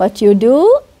 What you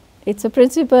do, it's a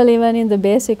principle even in the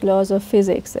basic laws of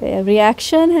physics. A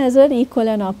reaction has an equal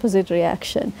and opposite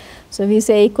reaction. So we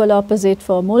say equal opposite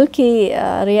for mulki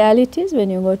realities. When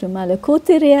you go to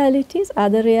malakuti realities,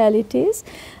 other realities,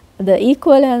 the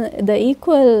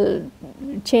equal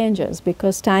changes,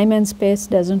 because time and space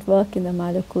doesn't work in the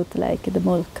malakut like the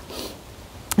mulk.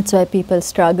 That's why people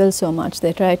struggle so much.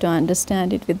 They try to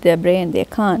understand it with their brain. They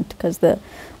can't, because the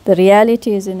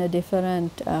reality is in a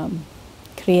different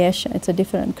creation. It's a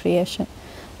different creation.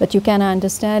 But you can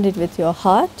understand it with your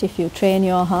heart if you train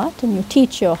your heart and you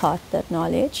teach your heart that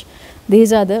knowledge.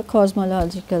 These are the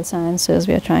cosmological sciences.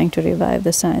 We are trying to revive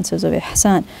the sciences of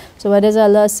Ihsan. So what does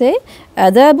Allah say?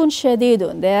 Adabun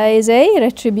shadidun. There is a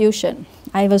retribution.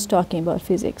 I was talking about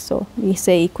physics, so we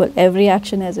say equal. Every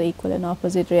action has an equal and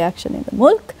opposite reaction in the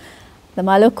mulk. The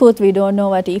malakut, we don't know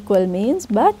what equal means,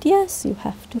 but yes, you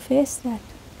have to face that.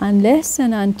 Unless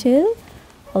and until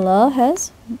Allah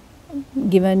has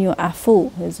given you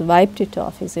afu, He's wiped it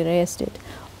off, He's erased it.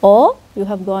 Or you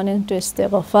have gone into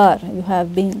istighfar, you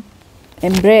have been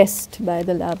embraced by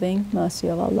the loving mercy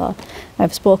of Allah.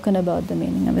 I've spoken about the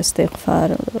meaning of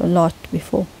istighfar a lot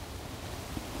before.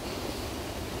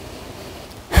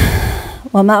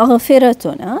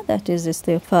 وَمَغْفِرَةٌ, that is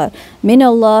istighfar. مِنَ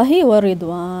اللَّهِ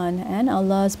وَرِضْوَانِ, and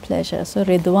Allah's pleasure. So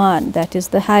ridwan, that is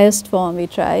the highest form we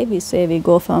try. We say we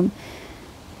go from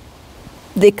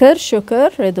dhikr,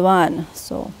 shukr, ridwan.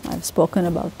 So I've spoken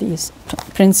about these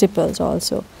principles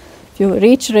also. If you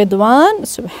reach ridwan,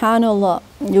 subhanallah,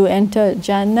 you enter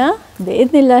Jannah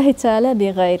bi'idhnillahi ta'ala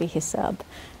bighayri hisab.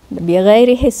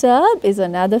 بِغَيْرِ hisab is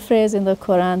another phrase in the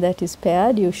Quran that is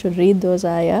paired. You should read those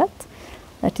ayat.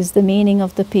 That is the meaning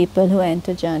of the people who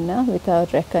enter Jannah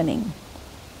without reckoning.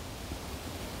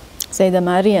 Sayyidah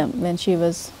Maryam, when she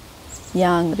was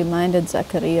young, reminded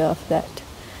Zakaria of that.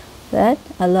 That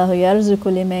Allahu yarzuqu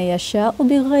liman yasha'u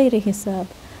bighayri hisab.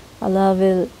 Allah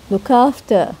will look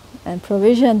after and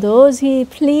provision those He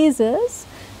pleases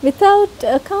without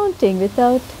accounting,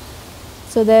 without.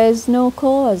 So there is no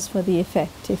cause for the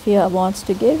effect. If He wants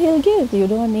to give, He'll give. You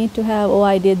don't need to have, oh,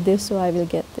 I did this, so I will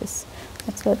get this.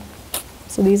 That's what.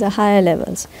 So these are higher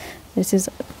levels. This is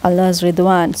Allah's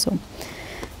Ridwan. So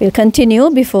we'll continue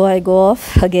before I go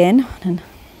off again.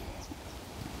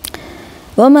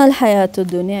 وَمَا الْحَيَاةُ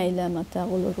الدُّنْيَا إِلَّا مَتَاعُ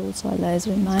الْغُرُورِ. So Allah is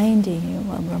reminding you,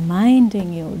 I'm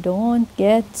reminding you, don't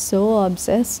get so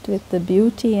obsessed with the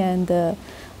beauty and the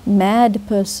mad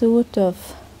pursuit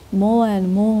of more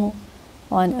and more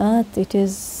on earth.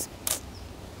 This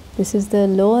is the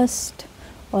lowest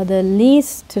or the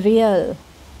least real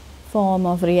form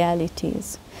of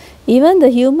realities. Even the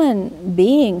human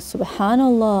beings,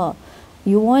 subhanallah,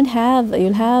 you'll have,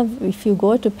 if you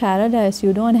go to paradise,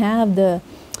 you don't have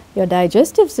your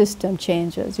digestive system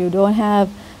changes. You don't have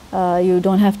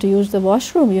to use the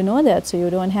washroom, you know that. So you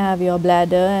don't have your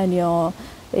bladder and your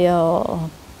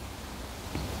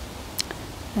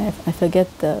I forget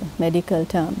the medical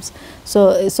terms.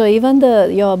 So even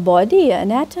your body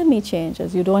anatomy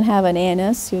changes. You don't have an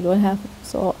anus. You don't have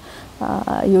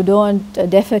you don't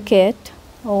defecate.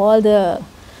 All the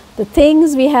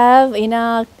things we have in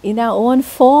our own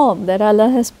form that Allah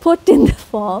has put in the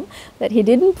form that He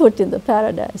didn't put in the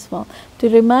paradise form, to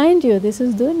remind you this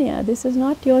is dunya. This is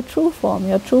not your true form.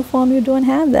 Your true form, you don't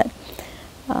have that.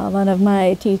 One of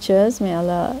my teachers, may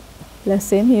Allah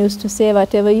bless him, he used to say,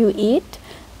 whatever you eat,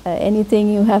 anything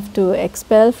you have to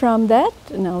expel from that.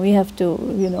 No, we have to,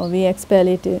 we expel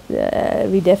it,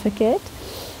 we defecate,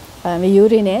 we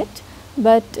urinate.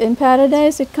 But in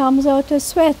paradise it comes out as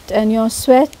sweat, and your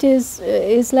sweat is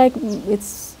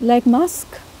like musk.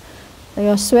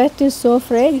 Your sweat is so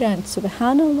fragrant,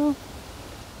 subhanallah.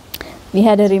 We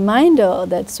had a reminder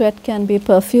that sweat can be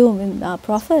perfume in our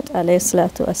Prophet alayhi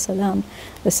salatu wasalam.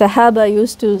 The Sahaba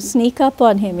used to sneak up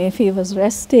on him if he was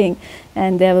resting,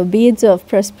 and there were beads of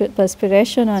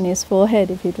perspiration on his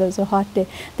forehead if it was a hot day.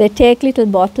 They take little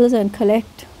bottles and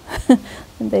collect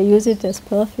and they use it as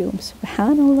perfume,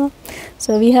 subhanallah.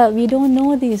 So we don't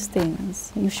know these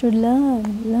things. You should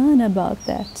learn about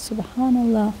that,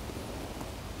 subhanallah.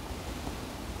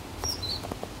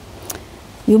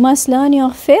 You must learn your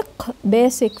fiqh,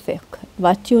 basic fiqh,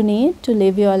 what you need to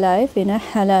live your life in a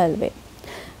halal way.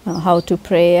 How to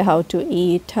pray, how to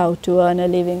eat, how to earn a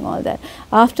living, all that.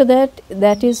 After that,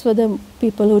 that is for the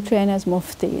people who train as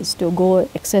muftis, to go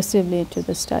excessively to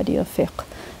the study of fiqh.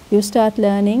 You start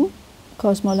learning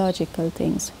cosmological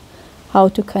things, how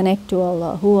to connect to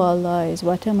Allah, who Allah is,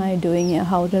 what am I doing here,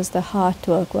 how does the heart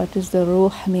work, what does the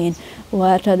ruh mean,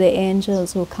 what are the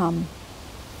angels who come,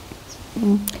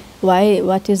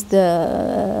 what is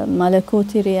the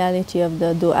malakuti reality of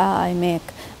the dua I make,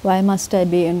 why must I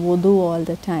be in wudu all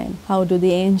the time, how do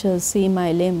the angels see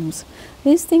my limbs.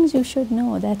 These things you should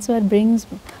know. That's what brings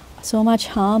so much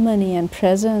harmony and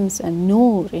presence and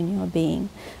nur in your being.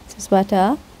 This is what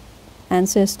our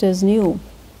ancestors knew.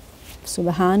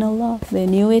 Subhanallah, they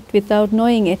knew it without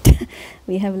knowing it.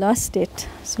 We have lost it,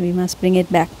 so we must bring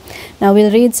it back. Now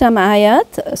we'll read some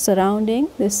ayat surrounding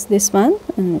this one,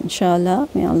 and inshallah,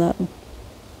 may Allah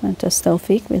grant us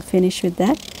tawfiq, we'll finish with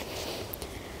that.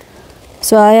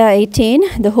 So ayah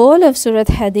 18, the whole of Surah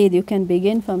Hadid, you can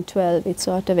begin from 12. It's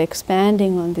sort of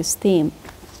expanding on this theme,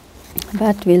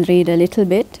 but we'll read a little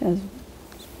bit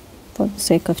for the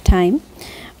sake of time.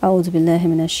 أعوذ بالله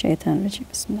من الشيطان الرجيم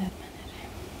بسم الله الرحمن الرحيم.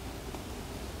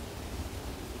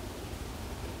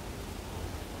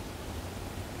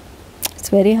 It's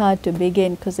very hard to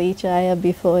begin because each ayah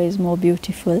before is more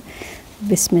beautiful.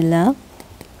 Bismillah.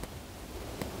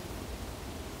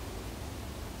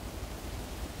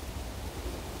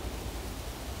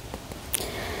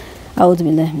 أعوذ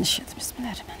بالله من الشيطان بسم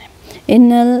الله الرحمن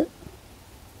الرحيم.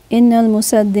 إن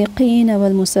المصدقين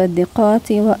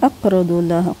والمصدقات وأقرضوا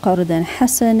الله قرضا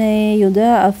حسنا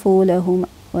يضاعف لهم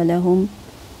ولهم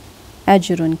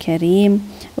أجر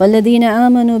كريم والذين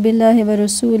آمنوا بالله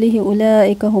ورسوله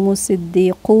أولئك هم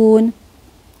الصديقون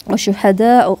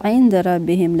وشهداء عند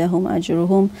ربهم لهم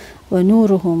أجرهم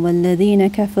ونورهم والذين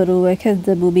كفروا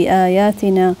وكذبوا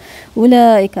بآياتنا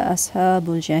أولئك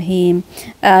أصحاب الجحيم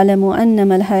أعلم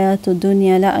أنما الحياة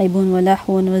الدنيا لعب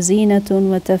ولهو وزينة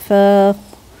وتفاخر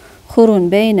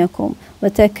بينكم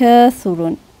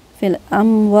وتكاثر في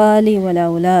الأموال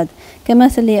والأولاد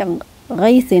كمثل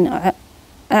غيث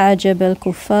أعجب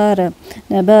الكفار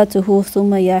نباته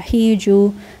ثم يهيج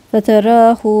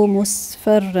فتراه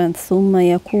مصفرا ثم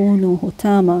يكون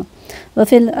هتاما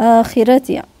وفي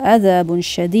الآخرة عذاب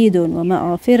شديد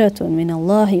ومغفرة من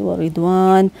الله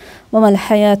ورضوان وما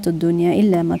الحياة الدنيا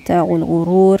إلا متاع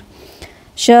الغرور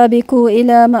شابكوا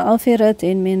إلى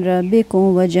مغفرة من ربكم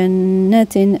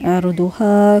وجنة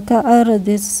عرضها كعرض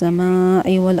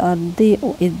السماء والأرض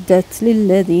أعدت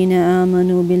للذين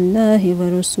آمنوا بالله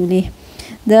ورسله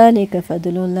ذلك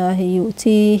فضل الله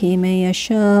يؤتيه من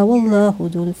يشاء والله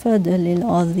ذو الفضل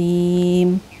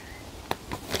العظيم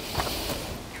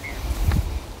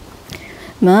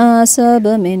ما أصاب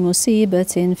من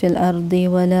مصيبة في الأرض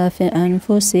ولا في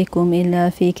أنفسكم إلا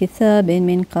في كتاب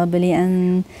من قبل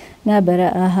أن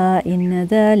نبرأها إن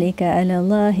ذلك على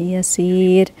الله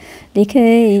يسير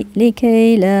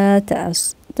لكي لا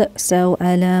تأسوا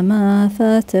على ما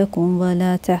فاتكم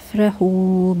ولا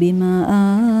تفرحوا بما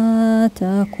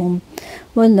آتاكم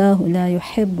والله لا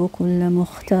يحب كل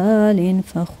مختال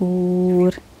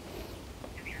فخور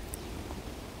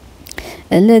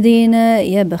الذين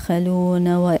يبخلون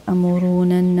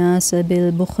ويأمرون الناس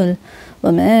بالبخل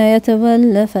وما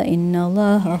يتولى فإن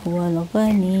الله هو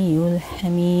الغني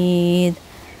الحميد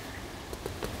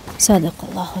صدق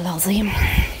الله العظيم.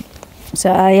 So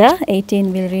ayah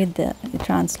 18 will read the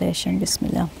translation.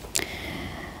 Bismillah.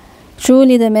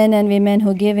 Truly the men and women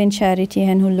who give in charity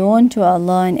and who loan to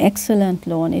Allah an excellent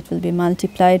loan, it will be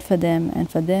multiplied for them, and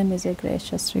for them is a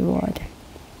gracious reward.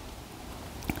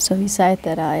 So we cite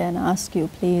that ayah and ask you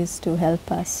please to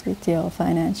help us with your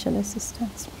financial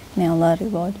assistance. May Allah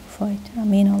reward you for it.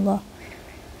 Ameen Allah.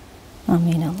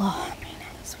 Ameen Allah. Ameen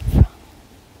Allah.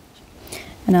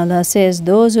 And Allah says,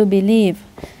 those who believe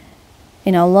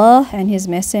in Allah and His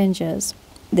messengers,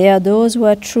 they are those who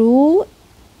are true.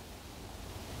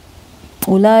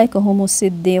 أولئك هم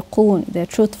الصديقون, they're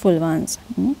truthful ones.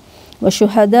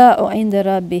 وشهداء عند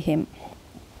ربهم,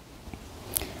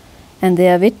 and they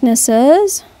are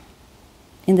witnesses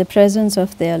in the presence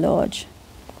of their Lord.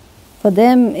 For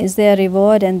them is their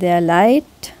reward and their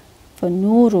light. For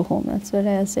nuruhum, that's what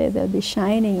I say, they'll be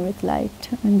shining with light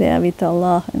and they are with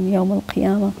Allah in Yawm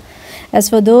al-Qiyamah. As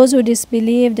for those who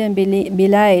disbelieved and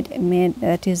belied,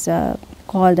 that is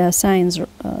called our signs,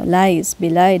 lies,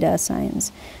 belied our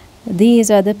signs. These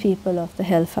are the people of the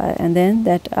hellfire. And then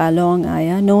that long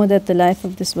ayah, know that the life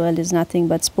of this world is nothing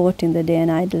but sport in the day and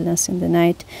idleness in the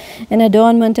night, and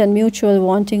adornment and mutual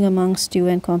wanting amongst you,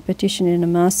 and competition in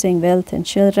amassing wealth and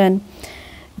children.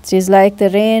 It is like the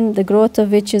rain, the growth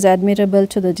of which is admirable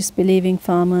to the disbelieving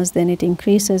farmers. Then it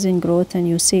increases in growth and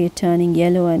you see it turning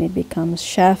yellow and it becomes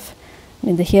chaff.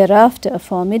 In the hereafter a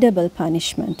formidable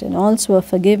punishment, and also a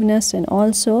forgiveness, and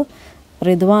also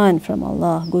ridwan from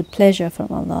Allah, good pleasure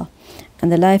from Allah.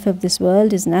 And the life of this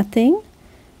world is nothing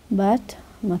but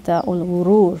mata'ul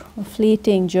ghurur, a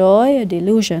fleeting joy, a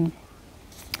delusion.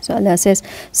 So Allah says,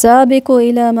 Sabiqu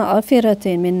ila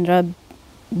ma'afiratin min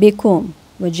rabbikum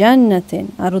wa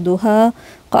jannatin arduha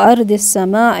qa'ardi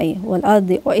as-sama'i wal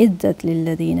ardi u'iddat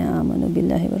lilladhina amanu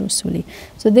billahi wa rusuli.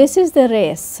 So this is the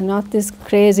race, not this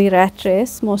crazy rat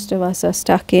race most of us are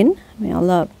stuck in. May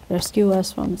Allah rescue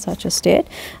us from such a state.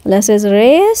 Allah says,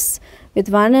 race with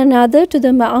one another to the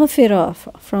ma'afirah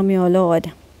from your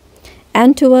Lord,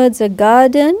 and towards a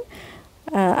garden,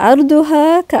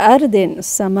 arduha ka'ardin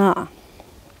sama,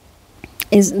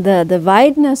 is the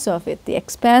wideness of it, the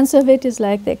expanse of it is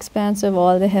like the expanse of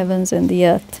all the heavens and the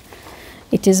earth.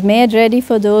 It is made ready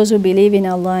for those who believe in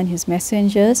Allah and His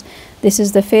messengers. This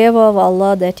is the favor of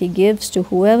Allah that He gives to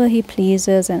whoever He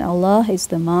pleases, and Allah is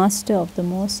the master of the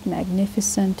most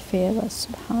magnificent favors.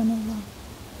 Subhanallah.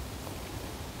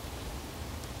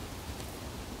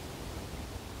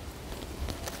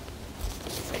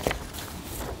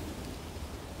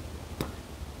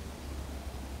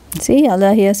 See,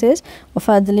 Allah here says,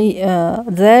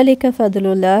 ذَلِكَ فَضْلُ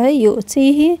اللَّهِ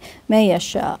يُؤْتِيهِ مَن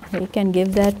يَشَاءُ. He can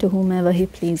give that to whomever He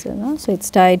pleases. No? So it's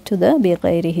tied to the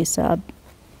بِغَيْرِ حِسَاب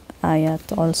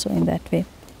ayat also in that way.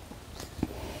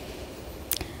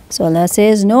 So Allah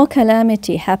says, no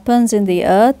calamity happens in the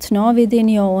earth nor within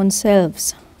your own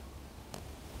selves,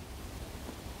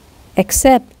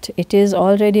 except it is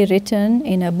already written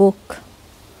in a book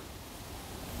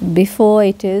before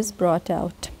it is brought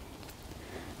out.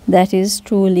 That is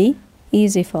truly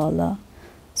easy for Allah.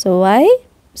 So why?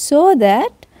 So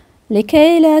that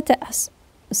لِكَيْ لَا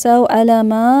تَأْسَوْا عَلَى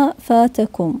مَا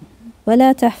فَاتَكُمْ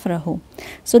وَلَا تَفْرَحُوا,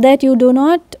 so that you do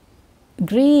not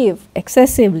grieve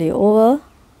excessively over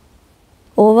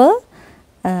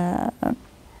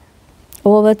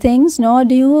things, nor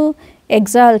do you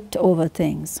exult over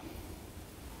things.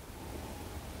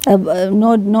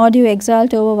 nor do you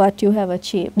exult over what you have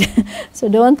achieved. So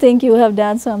don't think you have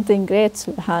done something great.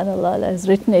 SubhanAllah, Allah has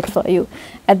written it for you.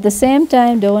 At the same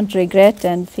time, don't regret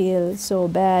and feel so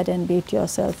bad and beat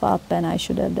yourself up and I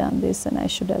should have done this and I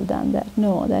should have done that.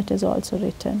 No, that is also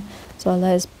written. So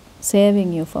Allah is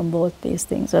saving you from both these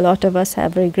things. A lot of us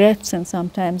have regrets, and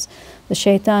sometimes the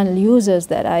shaitan uses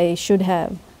that. I should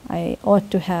have, I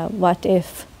ought to have, what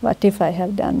if I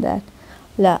have done that.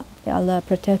 La, Allah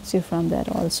protects you from that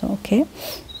also, okay?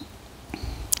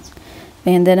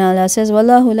 And then Allah says,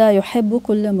 Wallahu la yuhibbu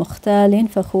kulla mukhtalin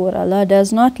fakhur. Allah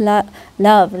does not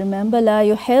love. Remember, la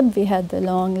yuhib, we had the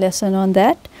long lesson on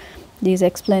that. These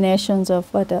explanations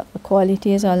of what the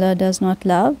qualities Allah does not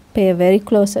love. Pay very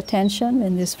close attention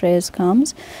when this phrase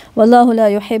comes. Wallahu la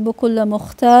yuhibbu kulla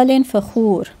mukhtalin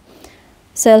fakhur.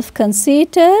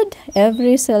 Self-conceited,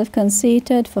 every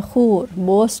self-conceited, fakhur,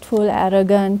 boastful,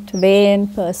 arrogant, vain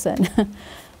person.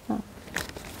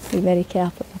 Be very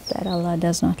careful of that. Allah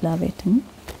does not love it.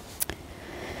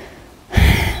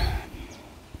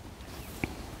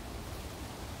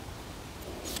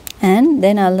 And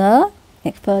then Allah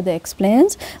further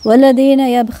explains, وَالَّذِينَ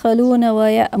يَبْخَلُونَ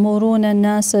وَيَأْمُرُونَ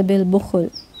النَّاسَ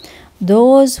بِالْبُخْلِ.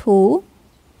 Those who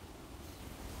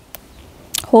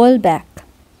hold back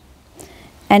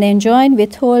and enjoin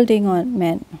withholding on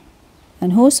men.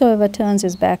 And whosoever turns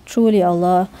his back, truly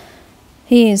Allah,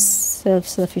 He is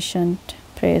self-sufficient,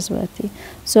 praiseworthy.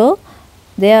 So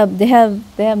they are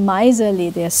miserly,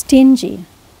 they are stingy.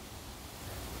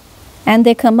 And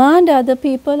they command other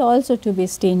people also to be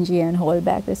stingy and hold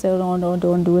back. They say, no,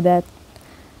 don't do that.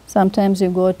 Sometimes you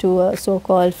go to a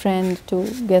so-called friend to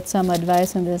get some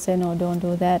advice and they say, no, don't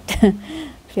do that.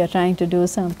 If you're trying to do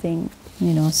something,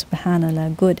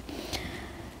 subhanallah, good.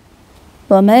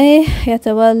 وَمَن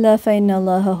يَتَوَلَّ فَإِنَّ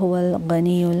اللَّهَ هُوَ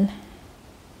الْغَنِيُّ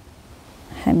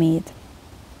الْحَمِيدُ.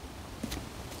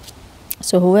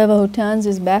 So whoever who turns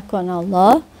his back on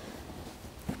Allah,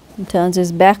 turns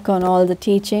his back on all the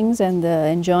teachings and the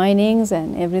enjoinings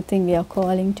and everything we are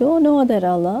calling to, know that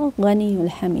Allah, Ghaniyul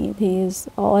Hamid, He is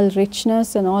all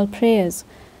richness and all praise.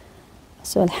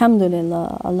 So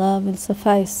alhamdulillah, Allah will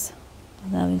suffice.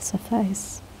 Allah will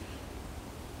suffice.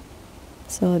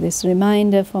 So this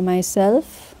reminder for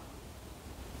myself,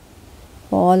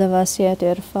 for all of us here at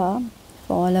Irfa'a,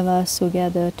 for all of us who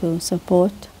gather to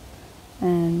support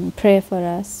and pray for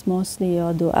us, mostly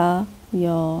your dua,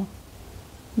 your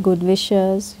good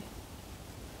wishes.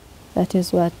 That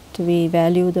is what we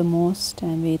value the most,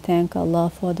 and we thank Allah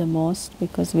for the most,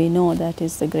 because we know that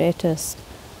is the greatest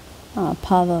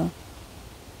power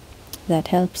that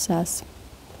helps us.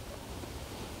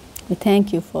 We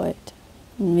thank you for it.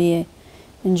 And we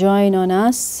enjoin on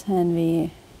us, and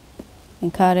we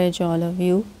encourage all of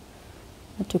you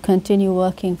to continue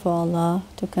working for Allah,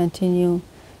 to continue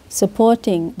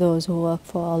supporting those who work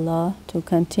for Allah, to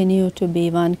continue to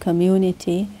be one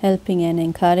community, helping and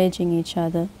encouraging each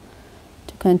other,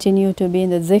 to continue to be in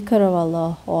the zikr of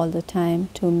Allah all the time,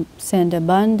 to send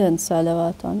abundant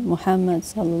salawat on Muhammad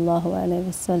sallallahu alaihi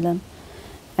wasallam,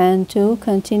 and to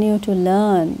continue to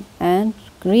learn and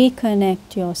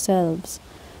reconnect yourselves,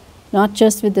 not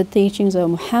just with the teachings of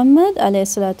Muhammad alayhi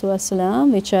salatu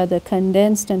wasalam, which are the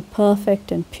condensed and perfect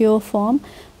and pure form,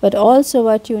 but also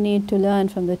what you need to learn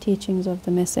from the teachings of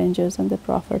the messengers and the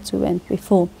prophets who went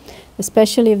before,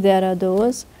 especially if there are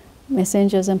those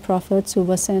messengers and prophets who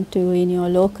were sent to you in your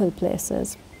local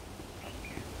places.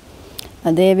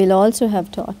 And they will also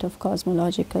have taught of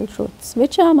cosmological truths,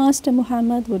 which our Master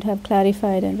Muhammad would have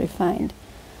clarified and refined.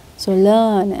 So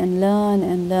learn and learn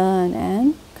and learn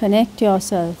and connect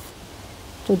yourself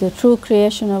to the true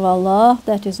creation of Allah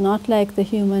that is not like the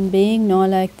human being nor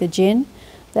like the jinn,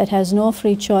 that has no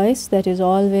free choice, that is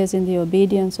always in the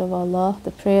obedience of Allah,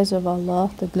 the praise of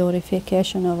Allah, the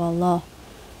glorification of Allah.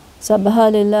 Sabbaha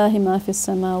lillahi ma fis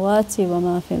samawati wa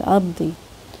ma fil ardi.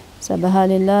 Sabbaha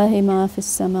lillahi ma fis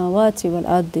samawati wal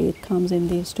ardi. It comes in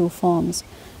these two forms.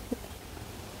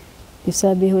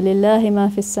 Yusabbihu lillahi ma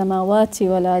fis samawati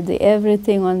wal ardi.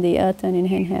 Everything on the earth and in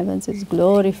heavens is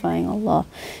glorifying Allah.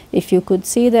 If you could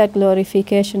see that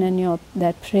glorification and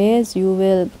that praise, you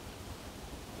will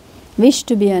wish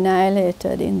to be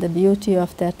annihilated in the beauty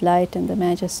of that light and the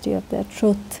majesty of that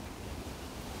truth.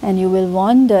 And you will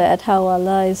wonder at how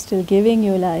Allah is still giving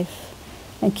you life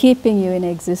and keeping you in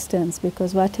existence,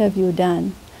 because what have you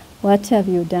done? What have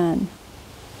you done?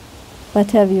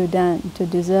 What have you done to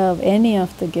deserve any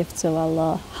of the gifts of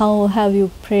Allah? How have you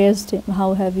praised Him?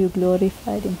 How have you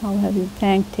glorified Him? How have you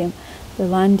thanked Him, the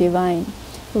one divine,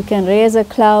 who can raise a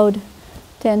cloud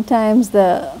 10 times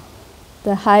the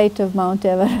height of Mount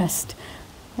Everest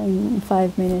in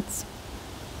 5 minutes?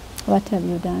 What have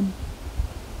you done?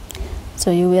 So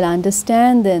you will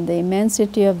understand then the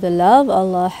immensity of the love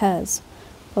Allah has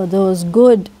for those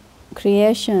good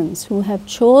creations who have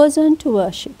chosen to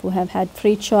worship, who have had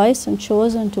free choice and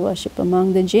chosen to worship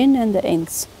among the jinn and the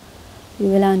ins. You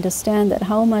will understand that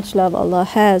how much love Allah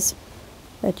has,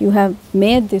 that you have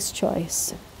made this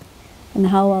choice, and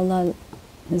how Allah,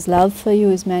 His love for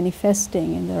you is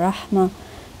manifesting in the rahmah,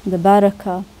 the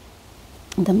barakah,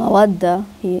 the mawadda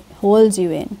He holds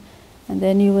you in. And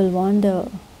then you will wonder,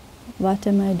 what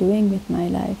am I doing with my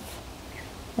life?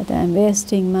 That I am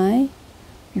wasting my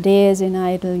days in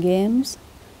idle games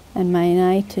and my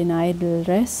night in idle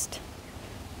rest.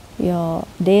 Your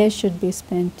days should be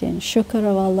spent in shukr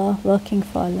of Allah, working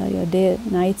for Allah, your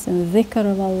nights in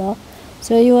dhikr of Allah,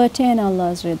 so you attain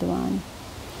Allah's ridwan.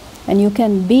 And you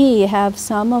can have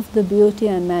some of the beauty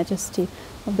and majesty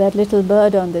of that little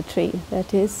bird on the tree.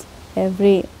 That is,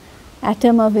 every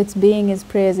atom of its being is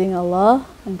praising Allah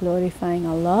and glorifying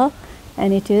Allah,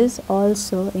 and it is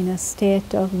also in a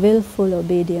state of willful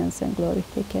obedience and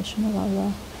glorification of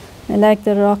Allah. And like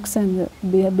the rocks and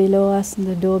below us and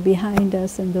the door behind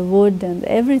us and the wood and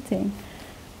everything.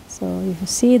 So if you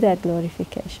see that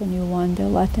glorification, you wonder,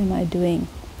 what am I doing?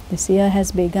 This year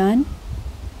has begun,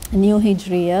 a new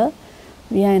Hijri year.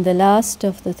 We are in the last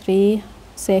of the 3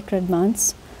 sacred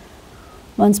months.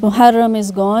 Once Muharram is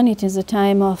gone, it is a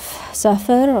time of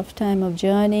safar, of time of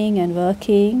journeying and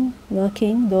working.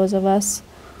 Those of us,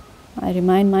 I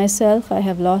remind myself, I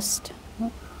have lost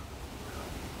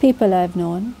people I've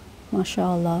known,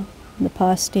 mashaAllah, in the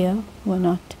past year.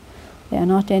 They are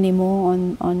not anymore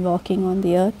on walking on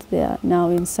the earth. They are now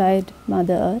inside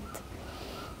Mother Earth.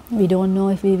 We don't know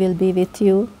if we will be with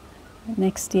you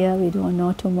next year. We don't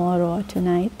know tomorrow or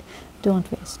tonight. Don't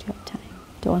waste your time.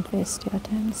 Don't waste your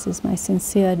time. This is my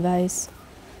sincere advice.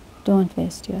 Don't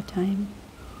waste your time.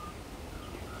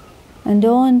 And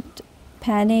don't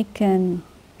panic and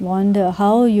wonder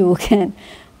how you can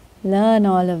learn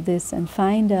all of this and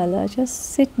find Allah.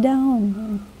 Just sit down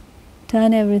and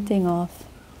turn everything off.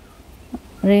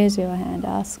 Raise your hand,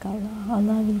 ask Allah.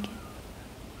 Allah will give.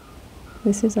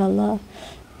 This is Allah.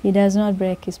 He does not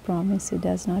break His promise. He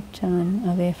does not turn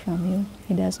away from you.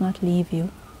 He does not leave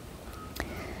you.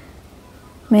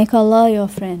 Make Allah your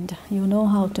friend. You know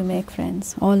how to make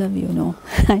friends. All of you know,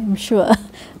 I am sure.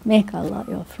 Make Allah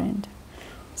your friend.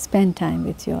 Spend time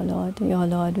with your Lord. Your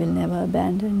Lord will never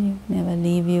abandon you, never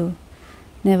leave you,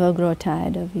 never grow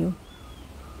tired of you,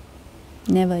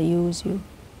 never use you,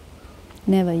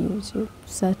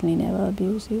 certainly never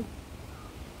abuse you.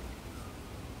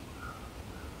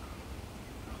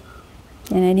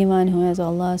 And anyone who has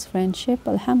Allah's friendship,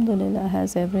 alhamdulillah,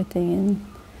 has everything in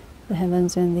the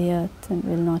heavens and the earth, and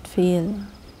will not feel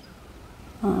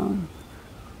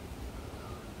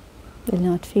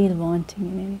wanting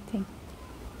in anything.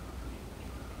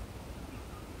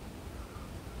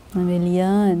 And will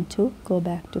yearn to go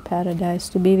back to paradise,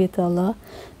 to be with Allah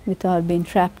without being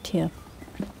trapped here.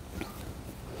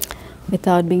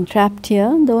 Without being trapped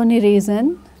here, the only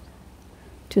reason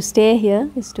to stay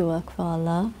here is to work for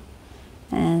Allah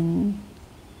and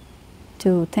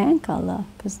to thank Allah.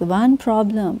 Because the one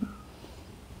problem,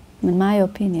 in my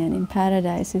opinion, in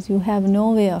paradise is you have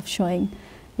no way of showing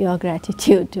your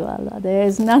gratitude to Allah. There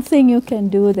is nothing you can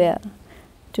do there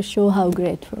to show how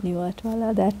grateful you are to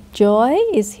Allah. That joy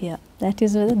is here. That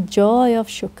is the joy of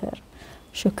shukr.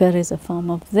 Shukr is a form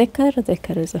of dhikr.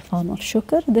 Dhikr is a form of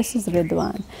shukr. This is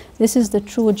ridwan. This is the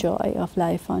true joy of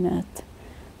life on earth.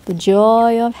 The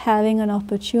joy of having an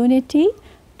opportunity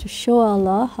to show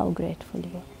Allah how grateful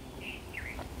you are.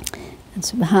 And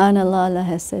subhanallah, Allah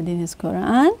has said in His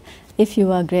Quran, if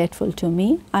you are grateful to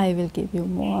me, I will give you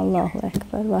more. Allahu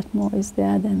Akbar. What more is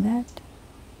there than that?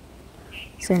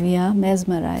 So we are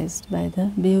mesmerized by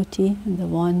the beauty and the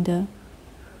wonder,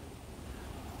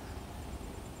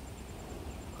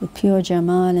 the pure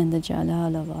Jamal and the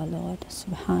Jalal of our Lord.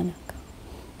 Subhanak,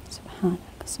 Subhanak,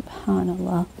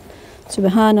 Subhanallah.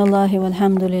 Subhanallah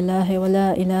walhamdulillahi wa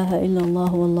la ilaha illallah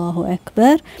wallahu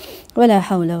akbar wa la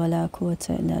hawla wa la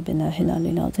quwwata illa billahi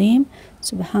al-aliyyil azim.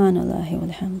 Subhanallah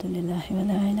walhamdulillahi wa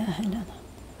la ilaha illallah.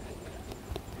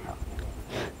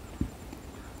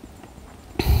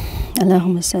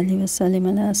 Allahumma salli wa sallim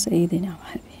ala Sayyidina wa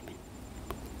Habibina.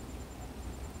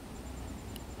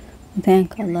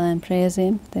 Thank Allah and praise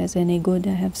Him. If there's any good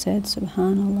I have said,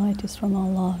 subhanallah, it is from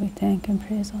Allah. We thank and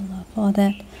praise Allah for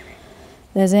that.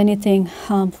 If there's anything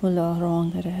harmful or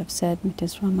wrong that I have said, it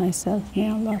is from myself. May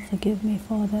Allah forgive me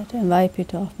for that and wipe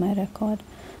it off my record.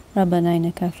 ربنا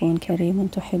إنك عفو كريم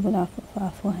تحب العفو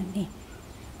فاعف عني.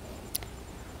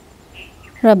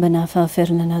 ربنا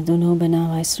فاغفر لنا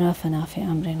ذنوبنا وإسرافنا في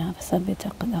أمرنا وثبت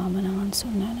أقدامنا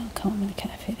وانصرنا على القوم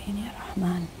الكافرين يا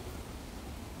رحمن.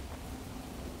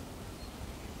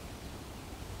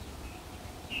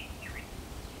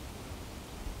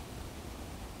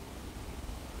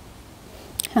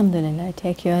 Alhamdulillah, I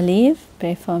take your leave.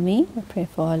 Pray for me, I pray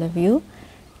for all of you.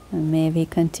 And may we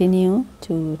continue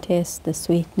to taste the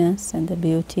sweetness and the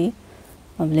beauty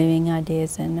of living our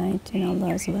days and nights in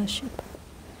Allah's worship.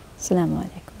 Assalamu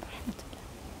alaikum wa rahmatullah.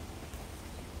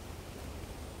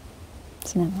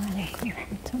 Assalamu alaikum wa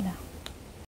rahmatullah.